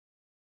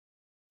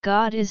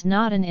 God is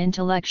not an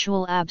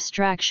intellectual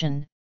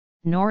abstraction,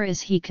 nor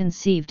is he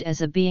conceived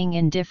as a being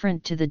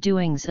indifferent to the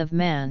doings of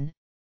man,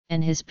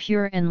 and his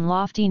pure and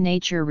lofty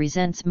nature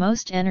resents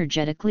most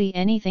energetically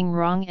anything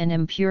wrong and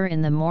impure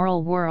in the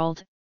moral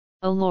world.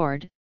 O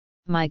Lord,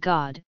 my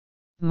God,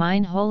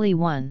 mine Holy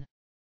One!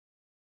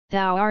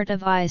 Thou art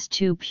of eyes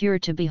too pure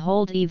to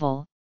behold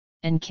evil,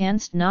 and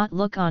canst not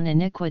look on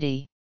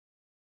iniquity.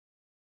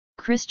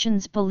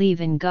 Christians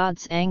believe in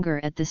God's anger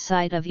at the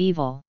sight of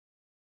evil.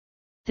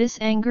 This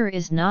anger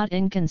is not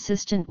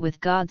inconsistent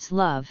with God's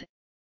love,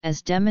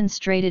 as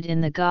demonstrated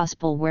in the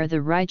Gospel, where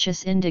the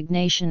righteous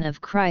indignation of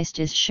Christ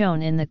is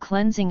shown in the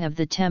cleansing of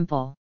the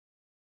temple.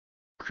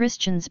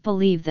 Christians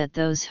believe that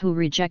those who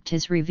reject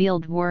His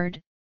revealed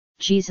word,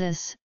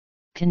 Jesus,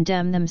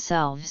 condemn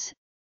themselves,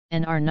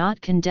 and are not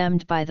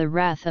condemned by the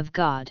wrath of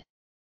God.